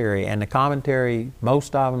commentary, and the commentary,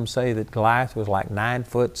 most of them say that Goliath was like 9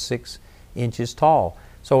 foot 6 inches tall.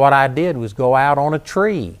 So what I did was go out on a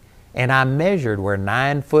tree, and I measured where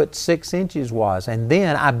 9 foot 6 inches was, and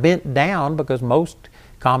then I bent down, because most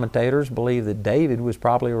commentators believe that David was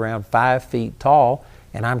probably around 5 feet tall,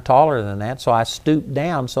 and I'm taller than that, so I stooped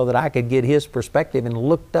down so that I could get his perspective and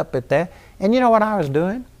looked up at that. And you know what I was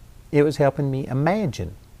doing? It was helping me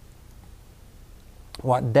imagine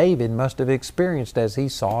what David must have experienced as he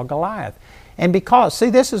saw Goliath. And because, see,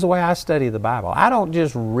 this is the way I study the Bible. I don't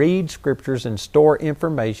just read scriptures and store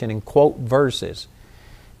information and quote verses,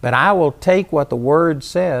 but I will take what the Word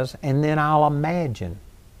says and then I'll imagine.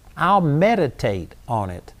 I'll meditate on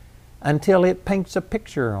it until it paints a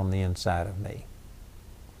picture on the inside of me.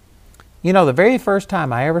 You know, the very first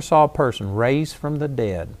time I ever saw a person raised from the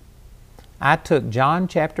dead, I took John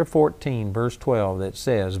chapter 14, verse 12, that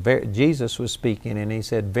says, Jesus was speaking, and He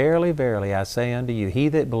said, Verily, verily, I say unto you, he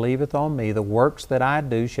that believeth on me, the works that I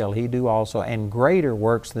do shall he do also, and greater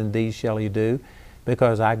works than these shall he do,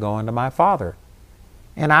 because I go unto my Father.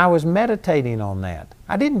 And I was meditating on that.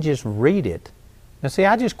 I didn't just read it. Now see,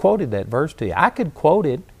 I just quoted that verse to you. I could quote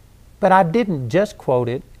it, but I didn't just quote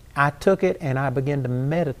it. I took it and I began to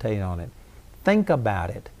meditate on it, think about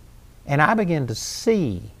it, and I began to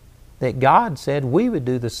see that God said we would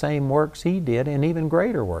do the same works He did and even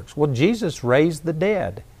greater works. Well, Jesus raised the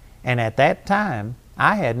dead, and at that time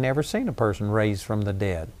I had never seen a person raised from the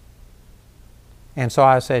dead. And so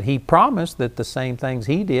I said He promised that the same things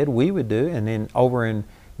He did we would do. And then over in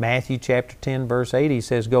Matthew chapter 10 verse 8 He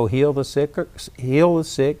says, Go heal the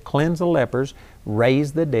sick, cleanse the lepers,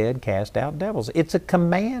 raise the dead, cast out devils. It's a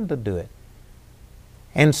command to do it.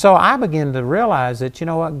 And so I began to realize that, you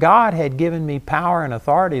know what, God had given me power and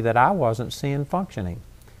authority that I wasn't seeing functioning.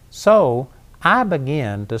 So I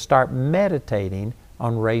began to start meditating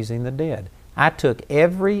on raising the dead. I took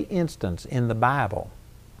every instance in the Bible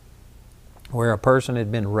where a person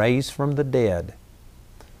had been raised from the dead.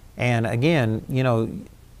 And again, you know,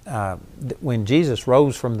 when Jesus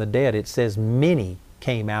rose from the dead, it says many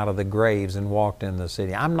came out of the graves and walked in the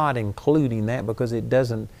city. I'm not including that because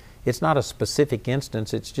it's not a specific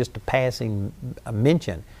instance, it's just a passing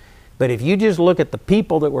mention. But if you just look at the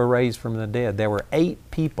people that were raised from the dead, there were 8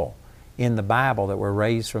 people in the Bible that were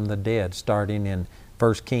raised from the dead, starting in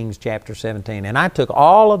 1 Kings chapter 17. And I took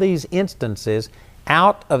all of these instances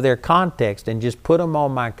out of their context and just put them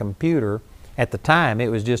on my computer. At the time, it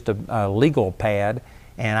was just a legal pad,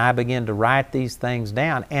 and I began to write these things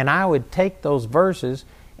down. And I would take those verses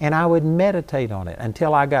and I would meditate on it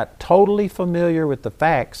until I got totally familiar with the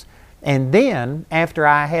facts. And then, after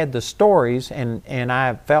I had the stories and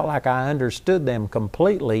I felt like I understood them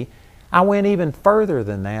completely, I went even further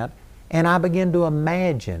than that, and I began to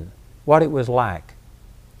imagine what it was like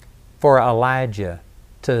for Elijah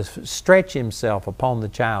to stretch Himself upon the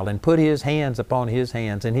child and put His hands upon his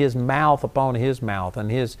hands and His mouth upon his mouth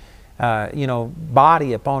and His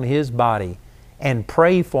body upon his body and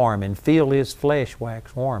pray for him and feel his flesh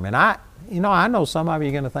wax warm. And I know some of you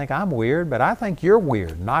are going to think I'm weird, but I think you're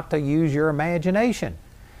weird not to use your imagination.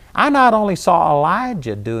 I not only saw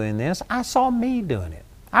Elijah doing this, I saw me doing it.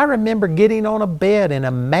 I remember getting on a bed and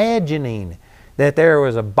imagining that there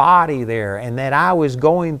was a body there and that I was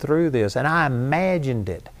going through this, and I imagined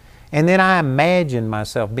it. And then I imagined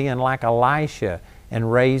myself being like Elisha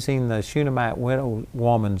and raising the Shunammite widow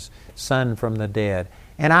woman's son from the dead.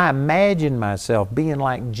 And I imagined myself being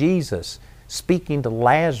like Jesus, speaking to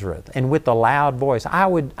Lazarus and with a loud voice.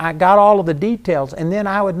 I got all of the details, and then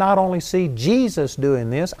I would not only see Jesus doing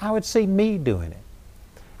this, I would see me doing it.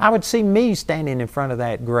 I would see me standing in front of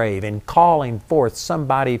that grave and calling forth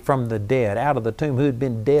somebody from the dead, out of the tomb, who had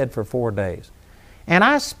been dead for 4 days. And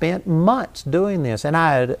I spent months doing this, and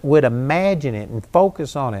I would imagine it and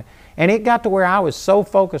focus on it. And it got to where I was so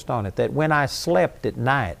focused on it that when I slept at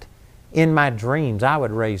night, in my dreams, I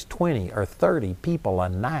would raise 20 or 30 people a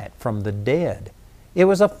night from the dead. It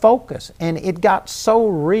was a focus, and it got so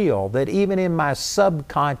real that even in my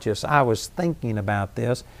subconscious, I was thinking about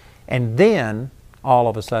this. And then, all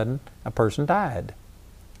of a sudden, a person died.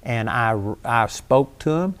 And I spoke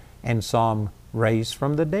to him and saw him raised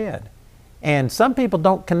from the dead. And some people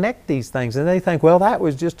don't connect these things, and they think, well, that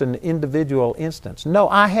was just an individual instance. No,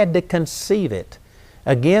 I had to conceive it.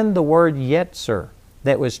 Again, the word yetzer,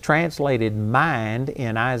 that was translated mind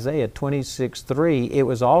in Isaiah 26:3, it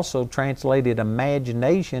was also translated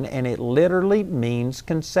imagination, and it literally means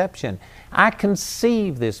conception. I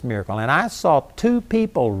conceived this miracle, and I saw 2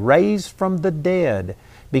 people raised from the dead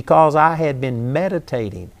because I had been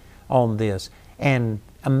meditating on this and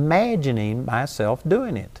imagining myself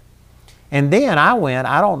doing it. And then I went,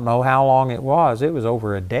 I don't know how long it was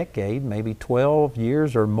over a decade, maybe 12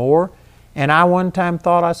 years or more. And I one time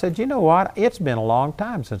thought, I said, you know what, it's been a long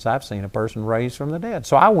time since I've seen a person raised from the dead.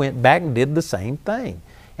 So I went back and did the same thing.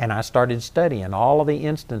 And I started studying all of the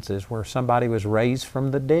instances where somebody was raised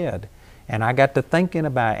from the dead. And I got to thinking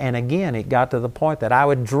about it. And again, it got to the point that I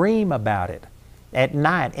would dream about it at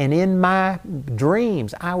night. And in my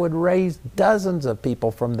dreams, I would raise dozens of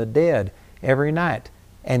people from the dead every night.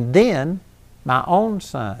 And then my own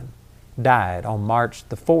son died on March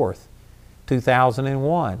the 4th.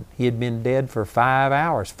 2001. He had been dead for 5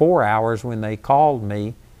 hours, 4 hours when they called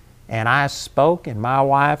me, and I spoke, and my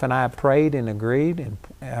wife and I prayed and agreed,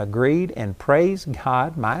 and praised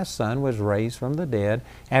God, my son was raised from the dead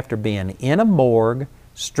after being in a morgue,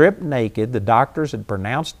 stripped naked. The doctors had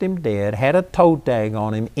pronounced him dead, had a toe tag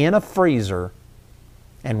on him in a freezer,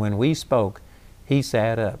 and when we spoke, he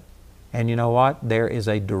sat up. And you know what? There is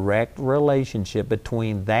a direct relationship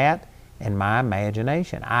between that and my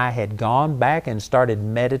imagination. I had gone back and started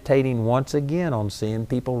meditating once again on seeing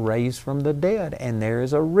people raised from the dead. And there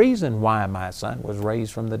is a reason why my son was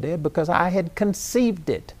raised from the dead, because I had conceived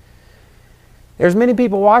it. There's many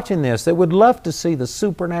people watching this that would love to see the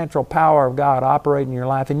supernatural power of God operate in your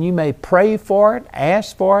life, and you may pray for it,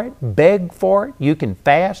 ask for it, beg for it. You can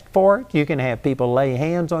fast for it. You can have people lay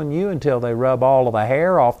hands on you until they rub all of the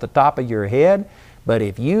hair off the top of your head. But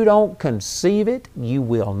if you don't conceive it, you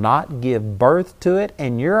will not give birth to it,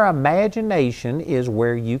 and your imagination is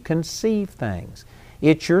where you conceive things.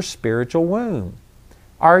 It's your spiritual womb.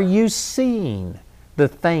 Are you seeing the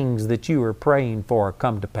things that you are praying for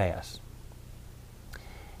come to pass?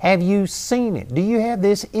 Have you seen it? Do you have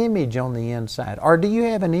this image on the inside? Or do you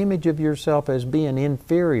have an image of yourself as being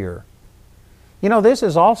inferior? You know, this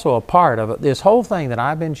is also a part of this whole thing that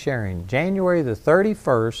I've been sharing. January the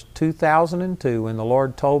 31st, 2002, when the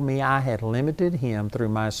Lord told me I had limited Him through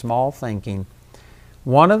my small thinking,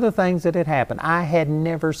 one of the things that had happened, I had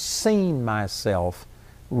never seen myself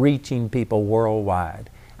reaching people worldwide.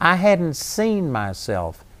 I hadn't seen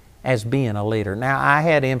myself as being a leader. Now, I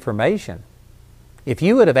had information. If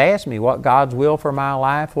you would have asked me what God's will for my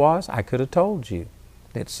life was, I could have told you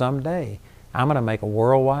that someday I'm going to make a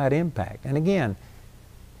worldwide impact. And again,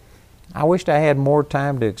 I wished I had more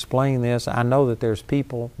time to explain this. I know that there's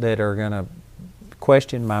people that are going to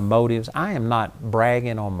question my motives. I am not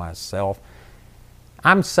bragging on myself.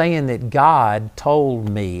 I'm saying that God told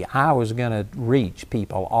me I was going to reach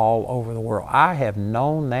people all over the world. I have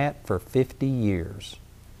known that for 50 years,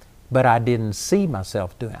 but I didn't see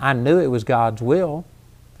myself doing it. I knew it was God's will.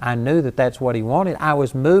 I knew that that's what He wanted. I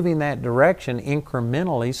was moving that direction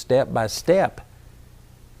incrementally, step by step.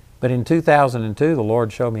 But in 2002, the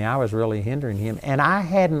Lord showed me I was really hindering Him, and I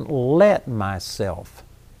hadn't let myself,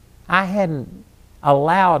 I hadn't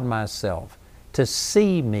allowed myself to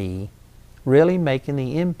see me really making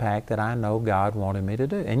the impact that I know God wanted me to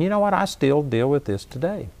do. And you know what? I still deal with this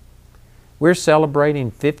today. We're celebrating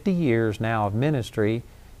 50 years now of ministry,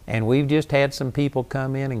 and we've just had some people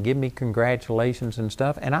come in and give me congratulations and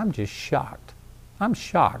stuff, and I'm just shocked. I'm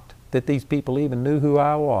shocked that these people even knew who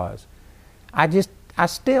I was.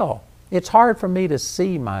 It's hard for me to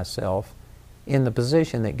see myself in the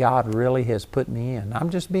position that God really has put me in. I'm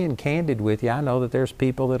just being candid with you. I know that there's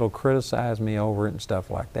people that'll criticize me over it and stuff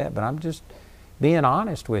like that, but I'm just being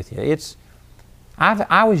honest with you.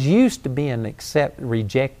 I was used to being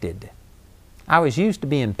rejected. I was used to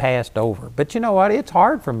being passed over. But you know what? It's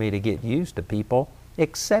hard for me to get used to people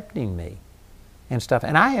accepting me and stuff.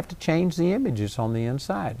 And I have to change the images on the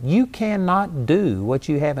inside. You cannot do what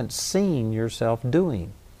you haven't seen yourself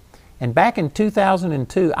doing. And back in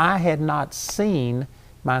 2002, I had not seen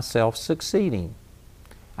myself succeeding.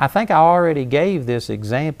 I think I already gave this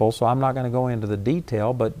example, so I'm not going to go into the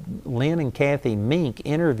detail, but Lynn and Kathy Mink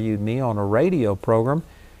interviewed me on a radio program,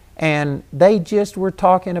 and they just were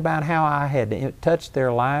talking about how I had touched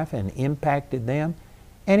their life and impacted them,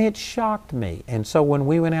 and it shocked me. And so when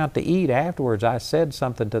we went out to eat afterwards, I said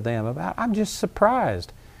something to them about, I'm just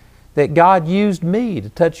surprised that God used me to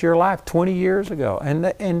touch your life 20 years ago.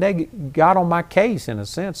 And they got on my case, in a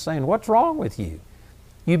sense, saying, what's wrong with you?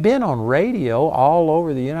 You've been on radio all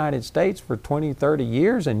over the United States for 20, 30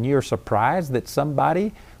 years, and you're surprised that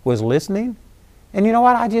somebody was listening? And you know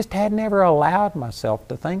what? I just had never allowed myself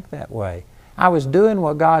to think that way. I was doing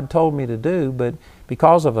what God told me to do, but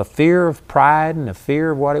because of a fear of pride and a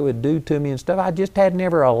fear of what it would do to me and stuff, I just had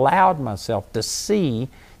never allowed myself to see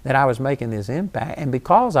that I was making this impact, and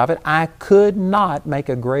because of it, I could not make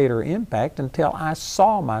a greater impact until I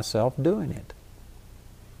saw myself doing it.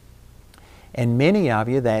 And many of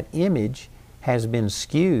you, that image has been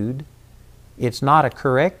skewed. It's not a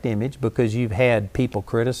correct image because you've had people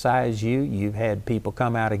criticize you, you've had people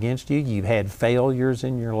come out against you, you've had failures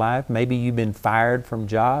in your life, maybe you've been fired from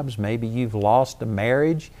jobs, maybe you've lost a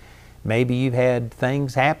marriage, maybe you've had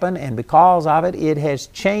things happen, and because of it, it has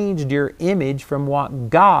changed your image from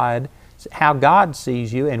how God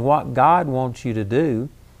sees you and what God wants you to do,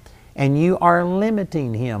 and you are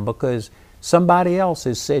limiting Him because somebody else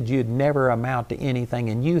has said you'd never amount to anything,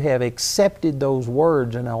 and you have accepted those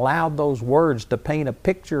words and allowed those words to paint a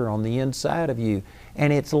picture on the inside of you,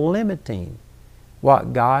 and it's limiting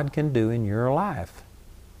what God can do in your life.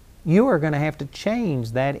 You are going to have to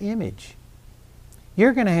change that image.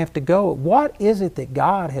 You're going to have to go, what is it that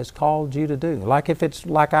God has called you to do? Like if it's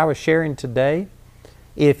like I was sharing today,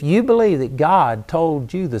 if you believe that God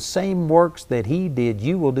told you the same works that He did,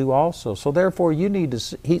 you will do also. So therefore you need to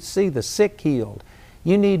see the sick healed.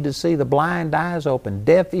 You need to see the blind eyes open,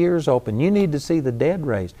 deaf ears open. You need to see the dead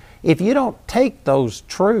raised. If you don't take those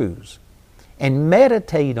truths and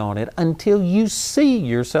meditate on it until you see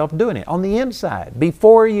yourself doing it on the inside,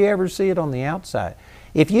 before you ever see it on the outside,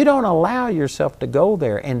 if you don't allow yourself to go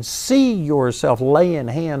there and see yourself laying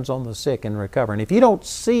hands on the sick and recovering, if you don't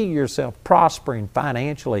see yourself prospering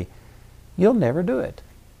financially, you'll never do it.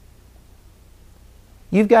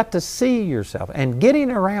 You've got to see yourself. And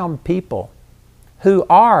getting around people who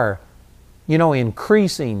are,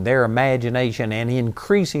 increasing their imagination and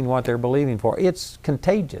increasing what they're believing for, it's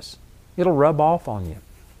contagious. It'll rub off on you.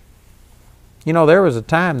 There was a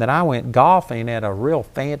time that I went golfing at a real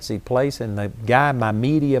fancy place, and the guy, my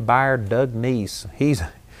media buyer, Doug Neese,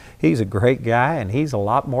 he's a great guy, and he's a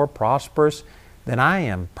lot more prosperous than I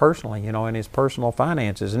am personally, in his personal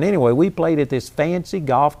finances. And anyway, we played at this fancy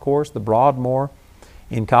golf course, the Broadmoor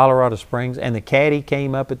in Colorado Springs, and the caddy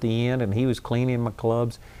came up at the end, and he was cleaning my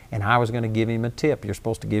clubs, and I was going to give him a tip. You're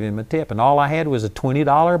supposed to give him a tip. And all I had was a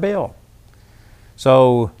 $20 bill.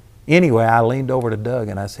 So anyway, I leaned over to Doug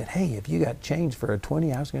and I said, hey, if you got change for a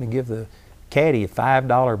 20, I was going to give the caddy a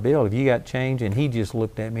 $5 bill. If you got change? And he just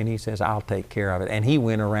looked at me and he says, I'll take care of it. And he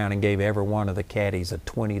went around and gave every one of the caddies a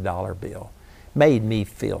 $20 bill. Made me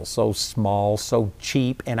feel so small, so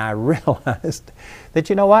cheap, and I realized that,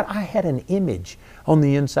 you know what? I had an image on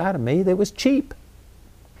the inside of me that was cheap.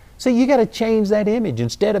 So you got to change that image.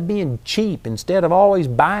 Instead of being cheap, instead of always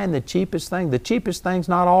buying the cheapest thing's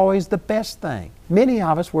not always the best thing. Many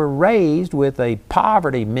of us were raised with a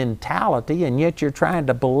poverty mentality, and yet you're trying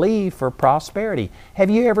to believe for prosperity.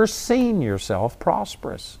 Have you ever seen yourself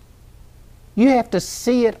prosperous? You have to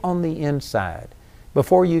see it on the inside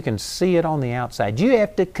before you can see it on the outside. You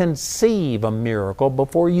have to conceive a miracle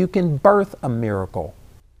before you can birth a miracle.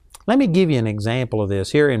 Let me give you an example of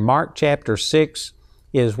this. Here in Mark chapter 6,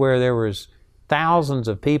 is where there was thousands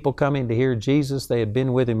of people coming to hear Jesus. They had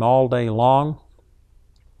been with Him all day long.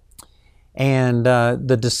 And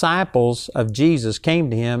the disciples of Jesus came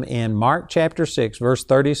to him in Mark chapter 6, verse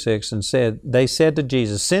 36, and they said to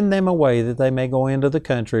Jesus, "Send them away that they may go into the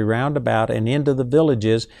country round about and into the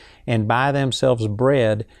villages and buy themselves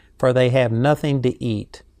bread, for they have nothing to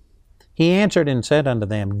eat." He answered and said unto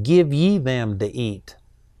them, "Give ye them to eat."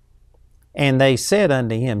 And they said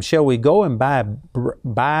unto him, "Shall we go and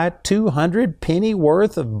buy 200 penny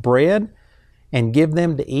worth of bread and give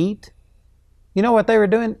them to eat?" You know what they were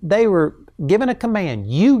doing? They were given a command,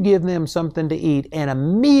 you give them something to eat, and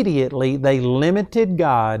immediately they limited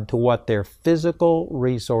God to what their physical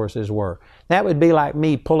resources were. That would be like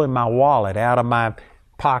me pulling my wallet out of my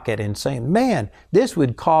pocket and saying, man, this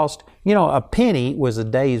would cost, a penny was a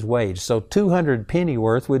day's wage. So 200 penny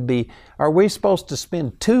worth would be, are we supposed to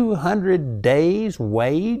spend 200 days'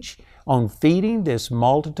 wage on feeding this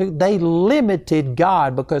multitude? They limited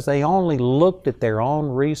God because they only looked at their own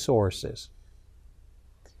resources.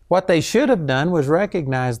 What they should have done was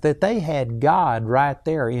recognize that they had God right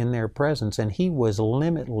there in their presence, and He was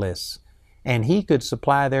limitless. And He could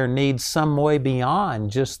supply their needs some way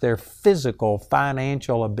beyond just their physical,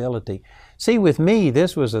 financial ability. See, with me,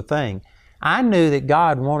 this was a thing. I knew that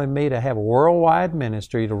God wanted me to have a worldwide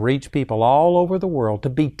ministry to reach people all over the world, to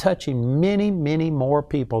be touching many, many more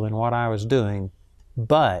people than what I was doing.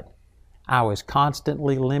 But I was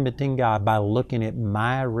constantly limiting God by looking at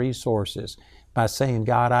my resources, by saying,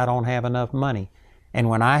 God, I don't have enough money. And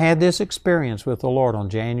when I had this experience with the Lord on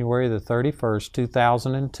January the 31st,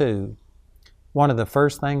 2002, one of the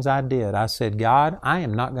first things I did, I said, God, I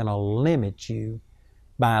am not going to limit you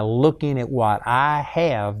by looking at what I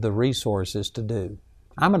have the resources to do.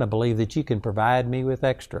 I'm going to believe that you can provide me with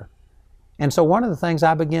extra. And so one of the things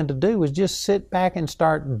I began to do was just sit back and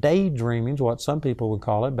start daydreaming, is what some people would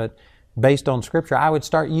call it, but based on Scripture, I would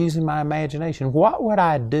start using my imagination. What would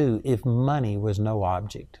I do if money was no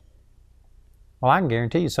object? Well, I can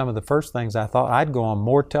guarantee you some of the first things I thought, I'd go on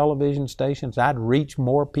more television stations, I'd reach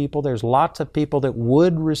more people. There's lots of people that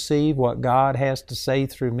would receive what God has to say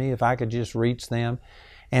through me if I could just reach them.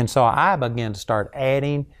 And so I began to start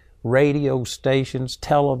adding radio stations,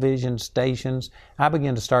 television stations. I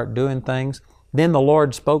began to start doing things. Then the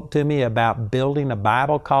Lord spoke to me about building a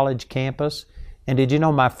Bible college campus. And did you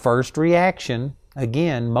know my first reaction,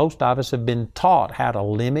 again, most of us have been taught how to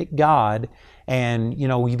limit God, and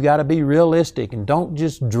you've got to be realistic and don't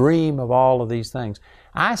just dream of all of these things.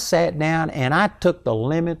 I sat down and I took the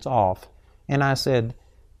limits off and I said,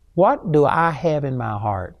 what do I have in my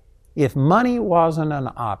heart? If money wasn't an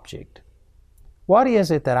object, what is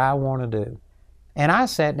it that I want to do? And I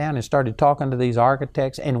sat down and started talking to these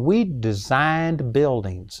architects, and we designed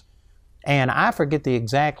buildings. And I forget the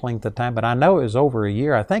exact length of time, but I know it was over a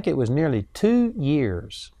year. I think it was nearly 2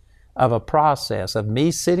 years of a process of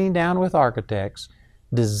me sitting down with architects,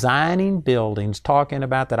 designing buildings, talking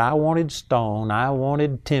about that I wanted stone, I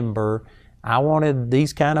wanted timber, I wanted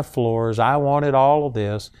these kind of floors, I wanted all of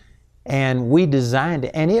this. And we designed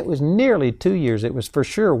it, and it was nearly 2 years. It was for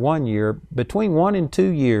sure 1 year, between 1 and 2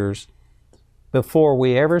 years before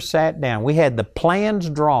we ever sat down. We had the plans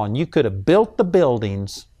drawn. You could have built the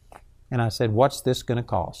buildings. And I said, what's this going to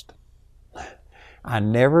cost? I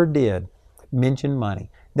never did mention money.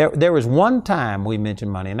 There was one time we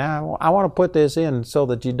mentioned money. Now, I want to put this in so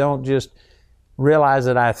that you don't just realize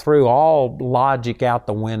that I threw all logic out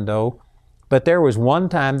the window. But there was one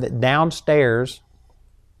time that downstairs,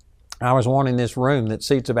 I was wanting this room that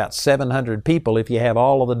seats about 700 people. If you have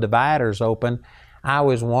all of the dividers open, I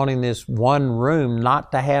was wanting this one room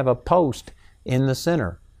not to have a post in the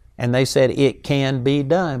center. And they said, it can be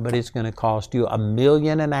done, but it's going to cost you $1.5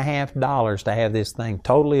 million to have this thing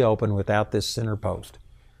totally open without this center post.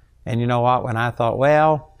 And you know what? When I thought,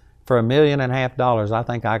 well, for $1.5 million, I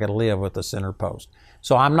think I could live with the center post.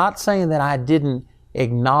 So I'm not saying that I didn't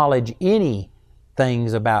acknowledge any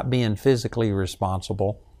things about being physically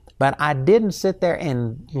responsible, but I didn't sit there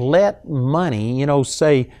and let money,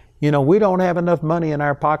 say, we don't have enough money in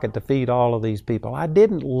our pocket to feed all of these people. I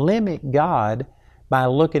didn't limit God by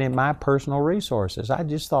looking at my personal resources. I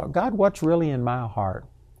just thought, God, what's really in my heart?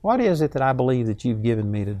 What is it that I believe that you've given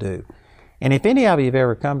me to do? And if any of you have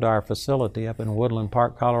ever come to our facility up in Woodland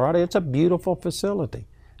Park, Colorado, it's a beautiful facility.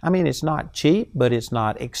 I mean, it's not cheap, but it's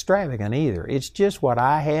not extravagant either. It's just what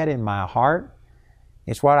I had in my heart.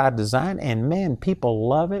 It's what I designed, and man, people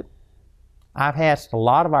love it. I've asked a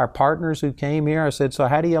lot of our partners who came here, I said, so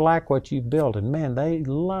how do you like what you've built? And man, they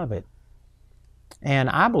love it. And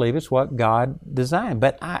I believe it's what God designed.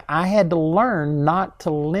 But I had to learn not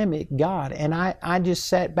to limit God. And I just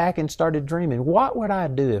sat back and started dreaming, what would I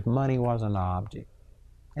do if money wasn't an object?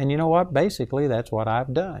 And you know what? Basically, that's what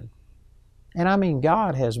I've done. And I mean,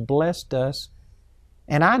 God has blessed us.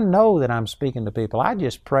 And I know that I'm speaking to people. I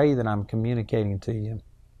just pray that I'm communicating to you.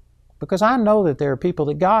 Because I know that there are people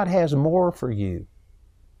that God has more for you.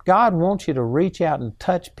 God wants you to reach out and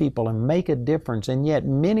touch people and make a difference. And yet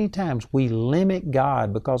many times we limit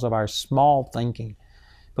God because of our small thinking.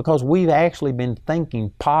 Because we've actually been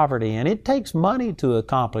thinking poverty. And it takes money to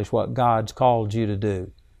accomplish what God's called you to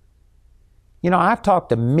do. You know, I've talked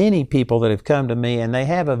to many people that have come to me and they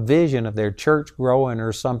have a vision of their church growing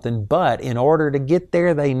or something, but in order to get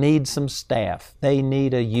there, they need some staff. They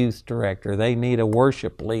need a youth director. They need a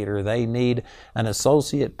worship leader. They need an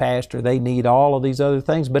associate pastor. They need all of these other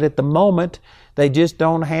things. But at the moment, they just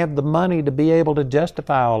don't have the money to be able to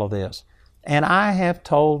justify all of this. And I have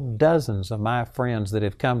told dozens of my friends that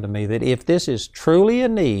have come to me that if this is truly a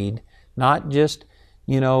need, not just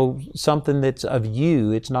something that's of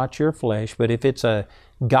you, it's not your flesh, but if it's a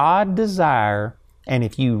God desire, and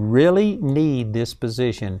if you really need this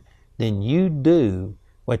position, then you do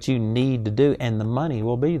what you need to do, and the money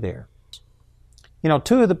will be there. You know,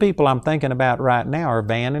 two of the people I'm thinking about right now are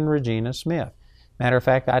Van and Regina Smith. Matter of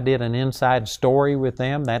fact, I did an inside story with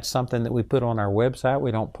them. That's something that we put on our website.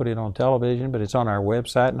 We don't put it on television, but it's on our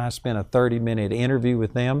website, and I spent a 30-minute interview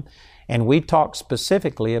with them, and we talked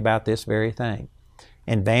specifically about this very thing.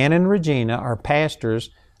 And Van and Regina are pastors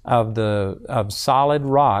of Solid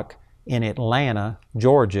Rock in Atlanta,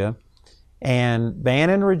 Georgia. And Van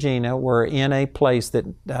and Regina were in a place that,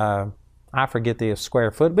 I forget the square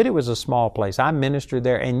foot, but it was a small place. I ministered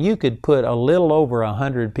there, and you could put a little over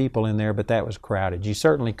 100 people in there, but that was crowded. You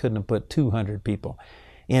certainly couldn't have put 200 people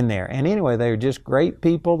in there. And anyway, they were just great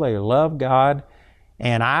people. They loved God.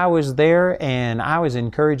 And I was there and I was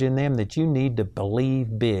encouraging them that you need to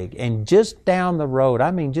believe big. And just down the road, I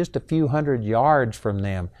mean just a few hundred yards from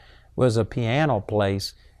them, was a piano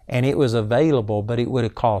place, and it was available, but it would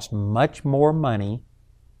have cost much more money,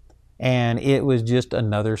 and it was just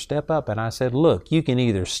another step up. And I said, look, you can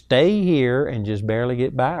either stay here and just barely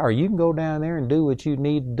get by, or you can go down there and do what you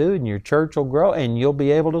need to do, and your church will grow and you'll be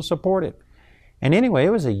able to support it. And anyway,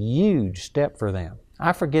 it was a huge step for them.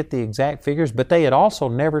 I forget the exact figures, but they had also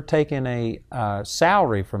never taken a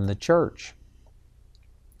salary from the church.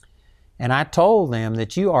 And I told them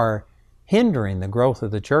that you are hindering the growth of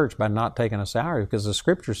the church by not taking a salary, because the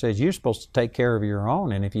Scripture says you're supposed to take care of your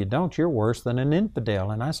own, and if you don't, you're worse than an infidel.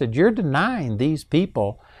 And I said, you're denying these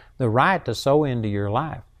people the right to sow into your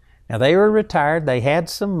life. Now, they were retired. They had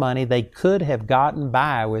some money. They could have gotten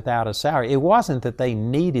by without a salary. It wasn't that they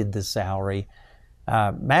needed the salary.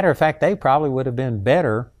 Matter of fact, they probably would have been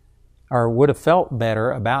better or would have felt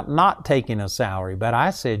better about not taking a salary. But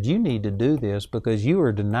I said, you need to do this because you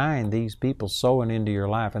are denying these people sowing into your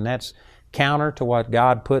life. And that's counter to what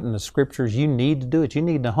God put in the Scriptures. You need to do it. You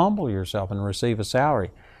need to humble yourself and receive a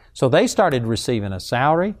salary. So they started receiving a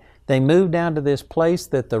salary. They moved down to this place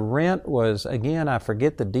that the rent was, again, I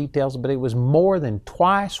forget the details, but it was more than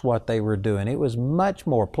twice what they were doing. It was much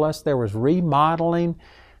more. Plus there was remodeling.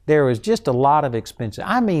 There was just a lot of expenses.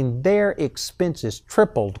 I mean, their expenses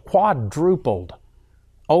tripled, quadrupled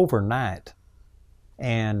overnight.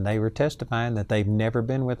 And they were testifying that they've never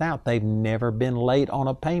been without. They've never been late on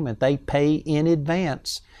a payment. They pay in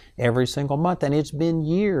advance every single month. And it's been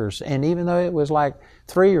years. And even though it was like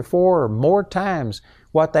 3 or 4 or more times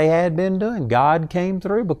what they had been doing, God came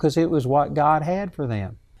through because it was what God had for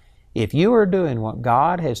them. If you are doing what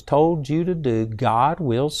God has told you to do, God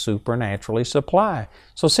will supernaturally supply.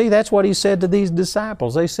 So see, that's what He said to these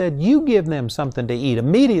disciples. They said, you give them something to eat.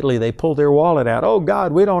 Immediately they pulled their wallet out. Oh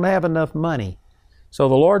God, we don't have enough money. So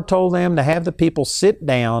the Lord told them to have the people sit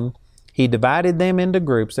down. He divided them into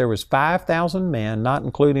groups. There was 5,000 men, not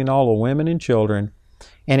including all the women and children.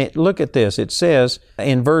 And look at this. It says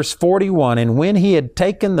in verse 41, and when He had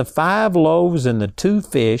taken the 5 loaves and the 2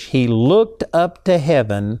 fish, He looked up to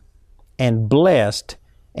heaven and blessed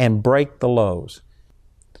and brake the loaves.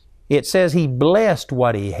 It says He blessed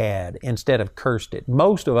what He had instead of cursed it.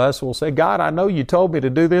 Most of us will say, God, I know you told me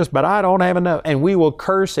to do this, but I don't have enough. And we will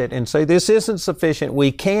curse it and say, this isn't sufficient.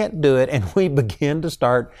 We can't do it. And we begin to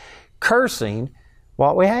start cursing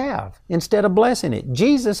what we have instead of blessing it.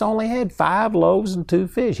 Jesus only had 5 loaves and 2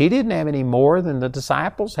 fish. He didn't have any more than the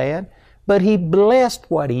disciples had, but He blessed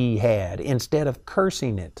what He had instead of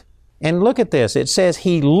cursing it. And look at this. It says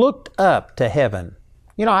He looked up to heaven.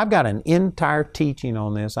 You know, I've got an entire teaching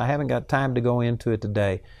on this. I haven't got time to go into it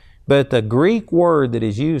today. But the Greek word that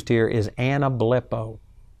is used here is anablepo.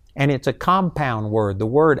 And it's a compound word. The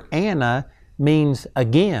word ana means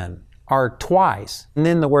again or twice. And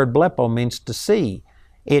then the word blepo means to see.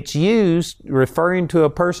 It's used referring to a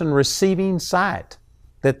person receiving sight.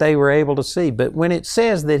 that they were able to see. But when it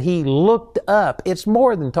says that he looked up, it's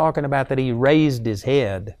more than talking about that he raised his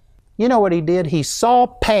head. You know what he did? He saw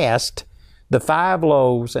past the 5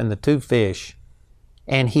 loaves and the 2 fish,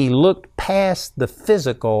 and he looked past the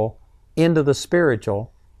physical into the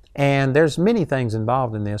spiritual. And there's many things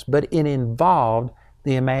involved in this, but it involved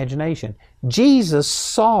the imagination. Jesus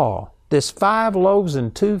saw this 5 loaves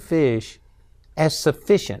and 2 fish as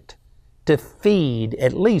sufficient to feed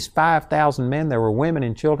at least 5,000 men. There were women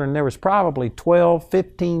and children. There was probably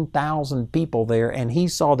 15,000 people there, and he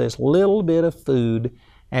saw this little bit of food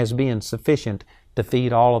as being sufficient to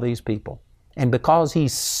feed all of these people. And because he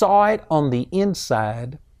saw it on the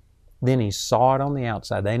inside, then he saw it on the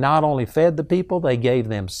outside. They not only fed the people, they gave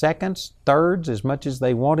them seconds, thirds, as much as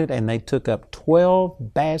they wanted, and they took up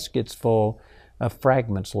 12 baskets full of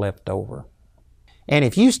fragments left over. And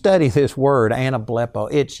if you study this word, anablepo,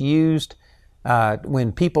 it's used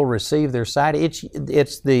when people receive their sight.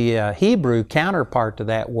 It's the Hebrew counterpart to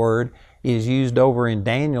that word is used over in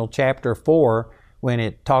Daniel chapter 4 when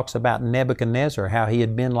it talks about Nebuchadnezzar, how he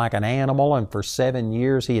had been like an animal, and for 7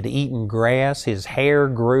 years he had eaten grass. His hair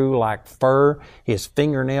grew like fur. His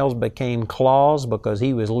fingernails became claws because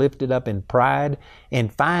he was lifted up in pride.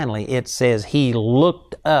 And finally it says he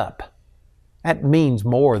looked up. That means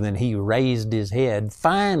more than he raised his head.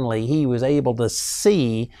 Finally, he was able to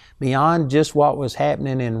see beyond just what was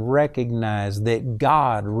happening and recognize that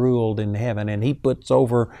God ruled in heaven, and he puts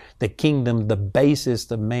over the kingdom the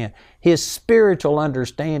basest of man. His spiritual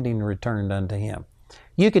understanding returned unto him.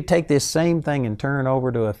 You could take this same thing and turn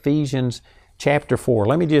over to Ephesians chapter 4.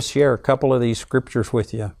 Let me just share a couple of these scriptures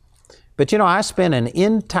with you. But you know, I spent an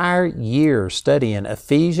entire year studying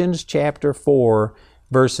Ephesians chapter 4,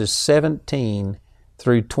 verses 17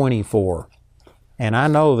 through 24. And I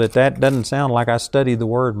know that doesn't sound like I studied the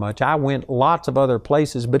Word much. I went lots of other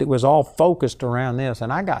places, but it was all focused around this,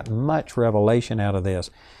 and I got much revelation out of this.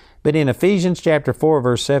 But in Ephesians chapter 4,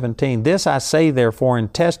 verse 17, "This I say therefore,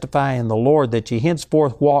 and testify in the Lord, that ye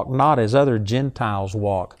henceforth walk not as other Gentiles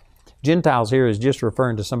walk." Gentiles here is just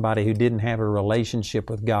referring to somebody who didn't have a relationship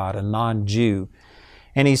with God, a non-Jew.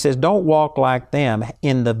 And he says, don't walk like them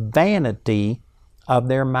in the vanity of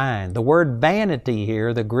their mind. The word vanity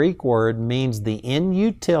here, the Greek word, means the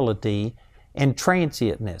inutility and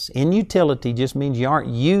transientness. Inutility just means you aren't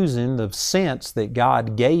using the sense that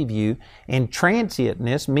God gave you, and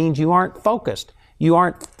transientness means you aren't focused. You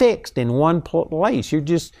aren't fixed in one place. You're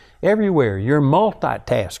just everywhere. You're a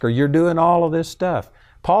multitasker. You're doing all of this stuff.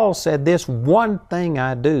 Paul said, "This one thing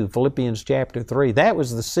I do," Philippians chapter 3. That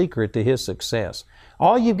was the secret to his success.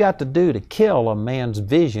 All you've got to do to kill a man's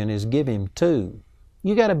vision is give him 2.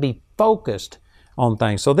 You got to be focused on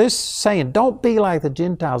things. So this saying, don't be like the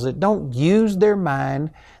Gentiles that don't use their mind,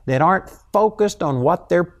 that aren't focused on what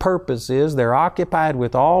their purpose is. They're occupied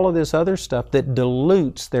with all of this other stuff that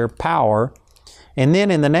dilutes their power. And then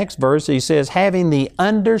in the next verse, he says, having the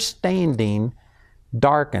understanding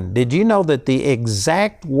darkened. Did you know that the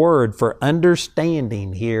exact word for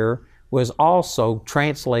understanding here was also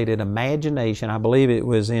translated imagination? I believe it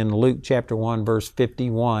was in Luke chapter 1, verse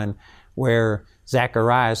 51, where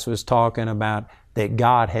Zacharias was talking about that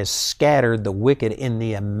God has scattered the wicked in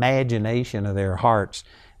the imagination of their hearts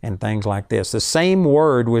and things like this. The same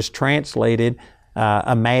word was translated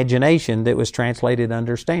imagination that was translated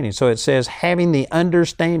understanding. So it says, having the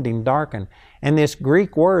understanding darkened. And this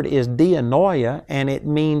Greek word is dianoia, and it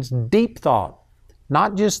means deep thought.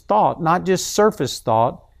 Not just surface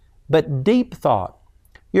thought, but deep thought.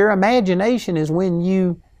 Your imagination is when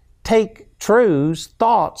you take truths,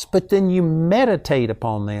 thoughts, but then you meditate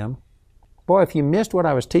upon them. Boy, if you missed what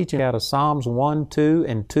I was teaching out of Psalms 1:2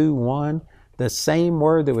 and 2:1, the same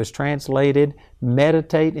word that was translated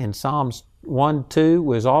meditate in Psalms 1:2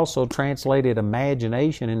 was also translated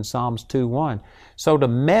imagination in Psalms 2:1. So to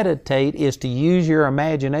meditate is to use your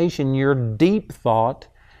imagination, your deep thought.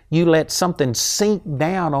 You let something sink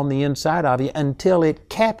down on the inside of you until it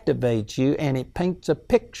captivates you and it paints a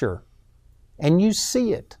picture. And you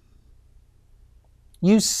see it.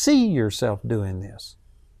 You see yourself doing this.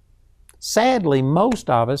 Sadly, most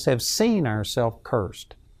of us have seen ourselves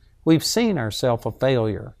cursed. We've seen ourselves a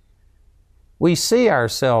failure. We see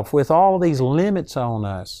ourselves with all these limits on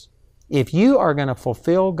us. If you are going to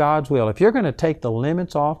fulfill God's will, if you're going to take the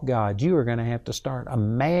limits off God, you are going to have to start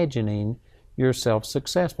imagining yourself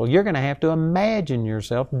successful. You're going to have to imagine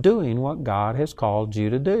yourself doing what God has called you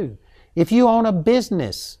to do. If you own a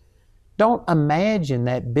business, don't imagine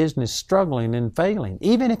that business struggling and failing,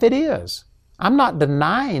 even if it is. I'm not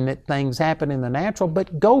denying that things happen in the natural,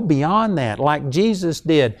 but go beyond that like Jesus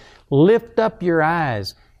did. Lift up your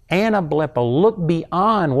eyes Anablepo, look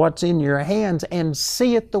beyond what's in your hands and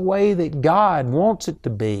see it the way that God wants it to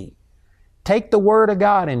be. Take the Word of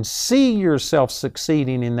God and see yourself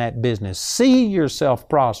succeeding in that business. See yourself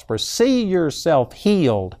prosper. See yourself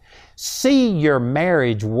healed. See your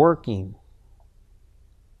marriage working.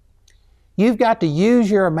 You've got to use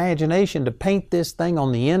your imagination to paint this thing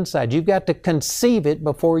on the inside. You've got to conceive it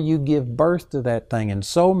before you give birth to that thing. And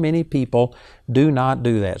so many people do not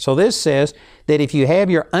do that. So this says that if you have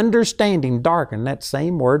your understanding darkened, that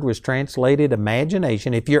same word was translated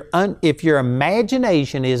imagination. If your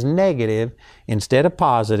imagination is negative instead of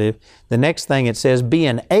positive, the next thing it says,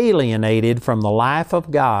 being alienated from the life of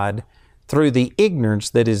God through the ignorance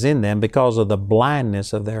that is in them because of the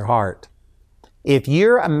blindness of their heart. If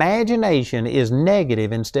your imagination is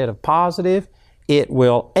negative instead of positive, it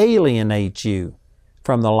will alienate you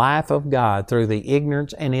from the life of God through the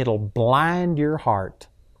ignorance, and it'll blind your heart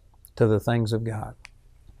to the things of God.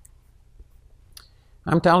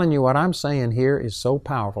 I'm telling you, what I'm saying here is so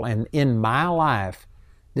powerful. And in my life,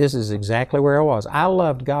 this is exactly where I was. I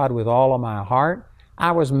loved God with all of my heart.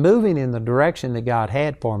 I was moving in the direction that God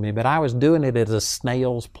had for me, but I was doing it at a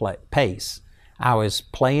snail's pace. I was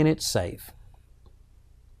playing it safe.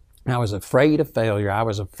 I was afraid of failure. I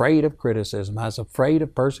was afraid of criticism. I was afraid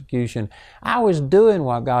of persecution. I was doing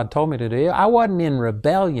what God told me to do. I wasn't in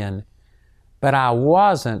rebellion, but I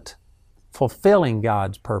wasn't fulfilling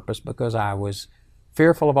God's purpose because I was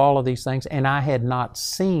fearful of all of these things, and I had not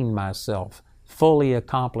seen myself fully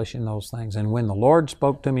accomplishing those things. And when the Lord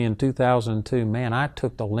spoke to me in 2002, man, I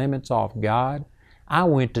took the limits off God. I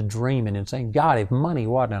went to dreaming and saying, God, if money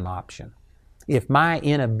wasn't an option, if my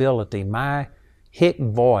inability, my hick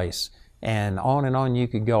voice, and on you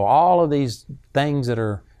could go, all of these things that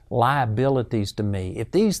are liabilities to me,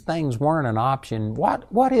 if these things weren't an option,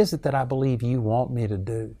 what is it that I believe you want me to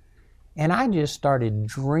do? And I just started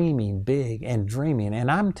dreaming big and dreaming,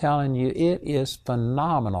 and I'm telling you, it is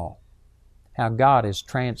phenomenal how God has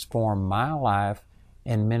transformed my life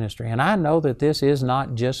and ministry. And I know that this is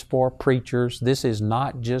not just for preachers, this is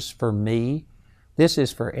not just for me, this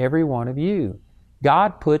is for every one of you.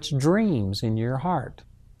 God puts dreams in your heart.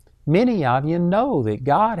 Many of you know that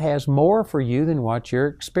God has more for you than what you're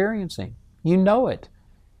experiencing. You know it.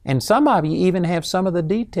 And some of you even have some of the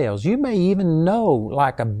details. You may even know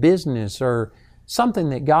like a business or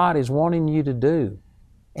something that God is wanting you to do.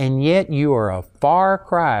 And yet you are a far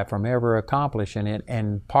cry from ever accomplishing it.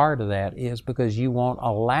 And part of that is because you won't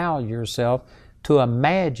allow yourself to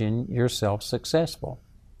imagine yourself successful.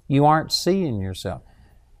 You aren't seeing yourself.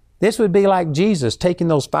 This would be like Jesus taking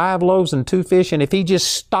those 5 loaves and 2 fish, and if He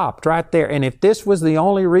just stopped right there, and if this was the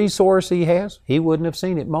only resource He has, He wouldn't have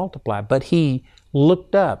seen it multiply. But He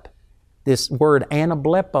looked up. This word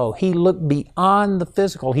anablepo, He looked beyond the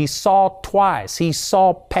physical. He saw twice. He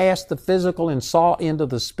saw past the physical and saw into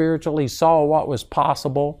the spiritual. He saw what was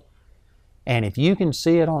possible. And if you can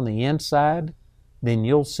see it on the inside, then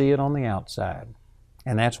you'll see it on the outside.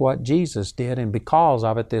 And that's what Jesus did, and because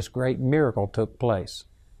of it, this great miracle took place.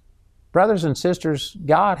 Brothers and sisters,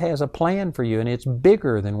 God has a plan for you, and it's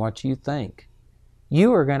bigger than what you think.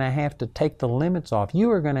 You are going to have to take the limits off.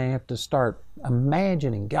 You are going to have to start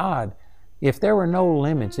imagining, God, if there were no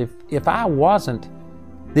limits, if I wasn't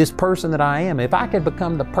this person that I am, if I could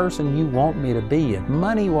become the person you want me to be, if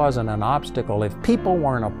money wasn't an obstacle, if people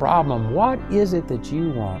weren't a problem, what is it that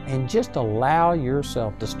you want? And just allow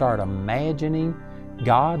yourself to start imagining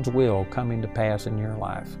God's will coming to pass in your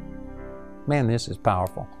life. Man, this is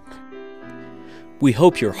powerful. We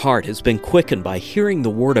hope your heart has been quickened by hearing the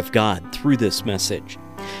Word of God through this message.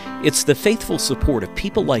 It's the faithful support of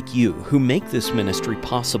people like you who make this ministry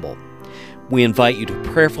possible. We invite you to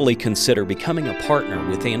prayerfully consider becoming a partner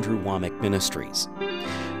with Andrew Wommack Ministries.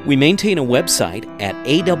 We maintain a website at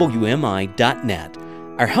awmi.net.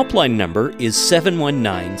 Our helpline number is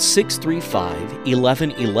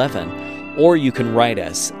 719-635-1111, or you can write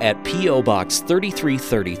us at P.O. Box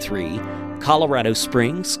 3333, Colorado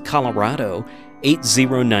Springs, Colorado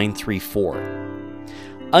 80934.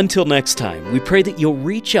 Until next time, we pray that you'll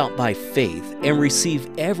reach out by faith and receive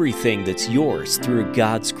everything that's yours through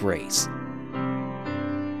God's grace.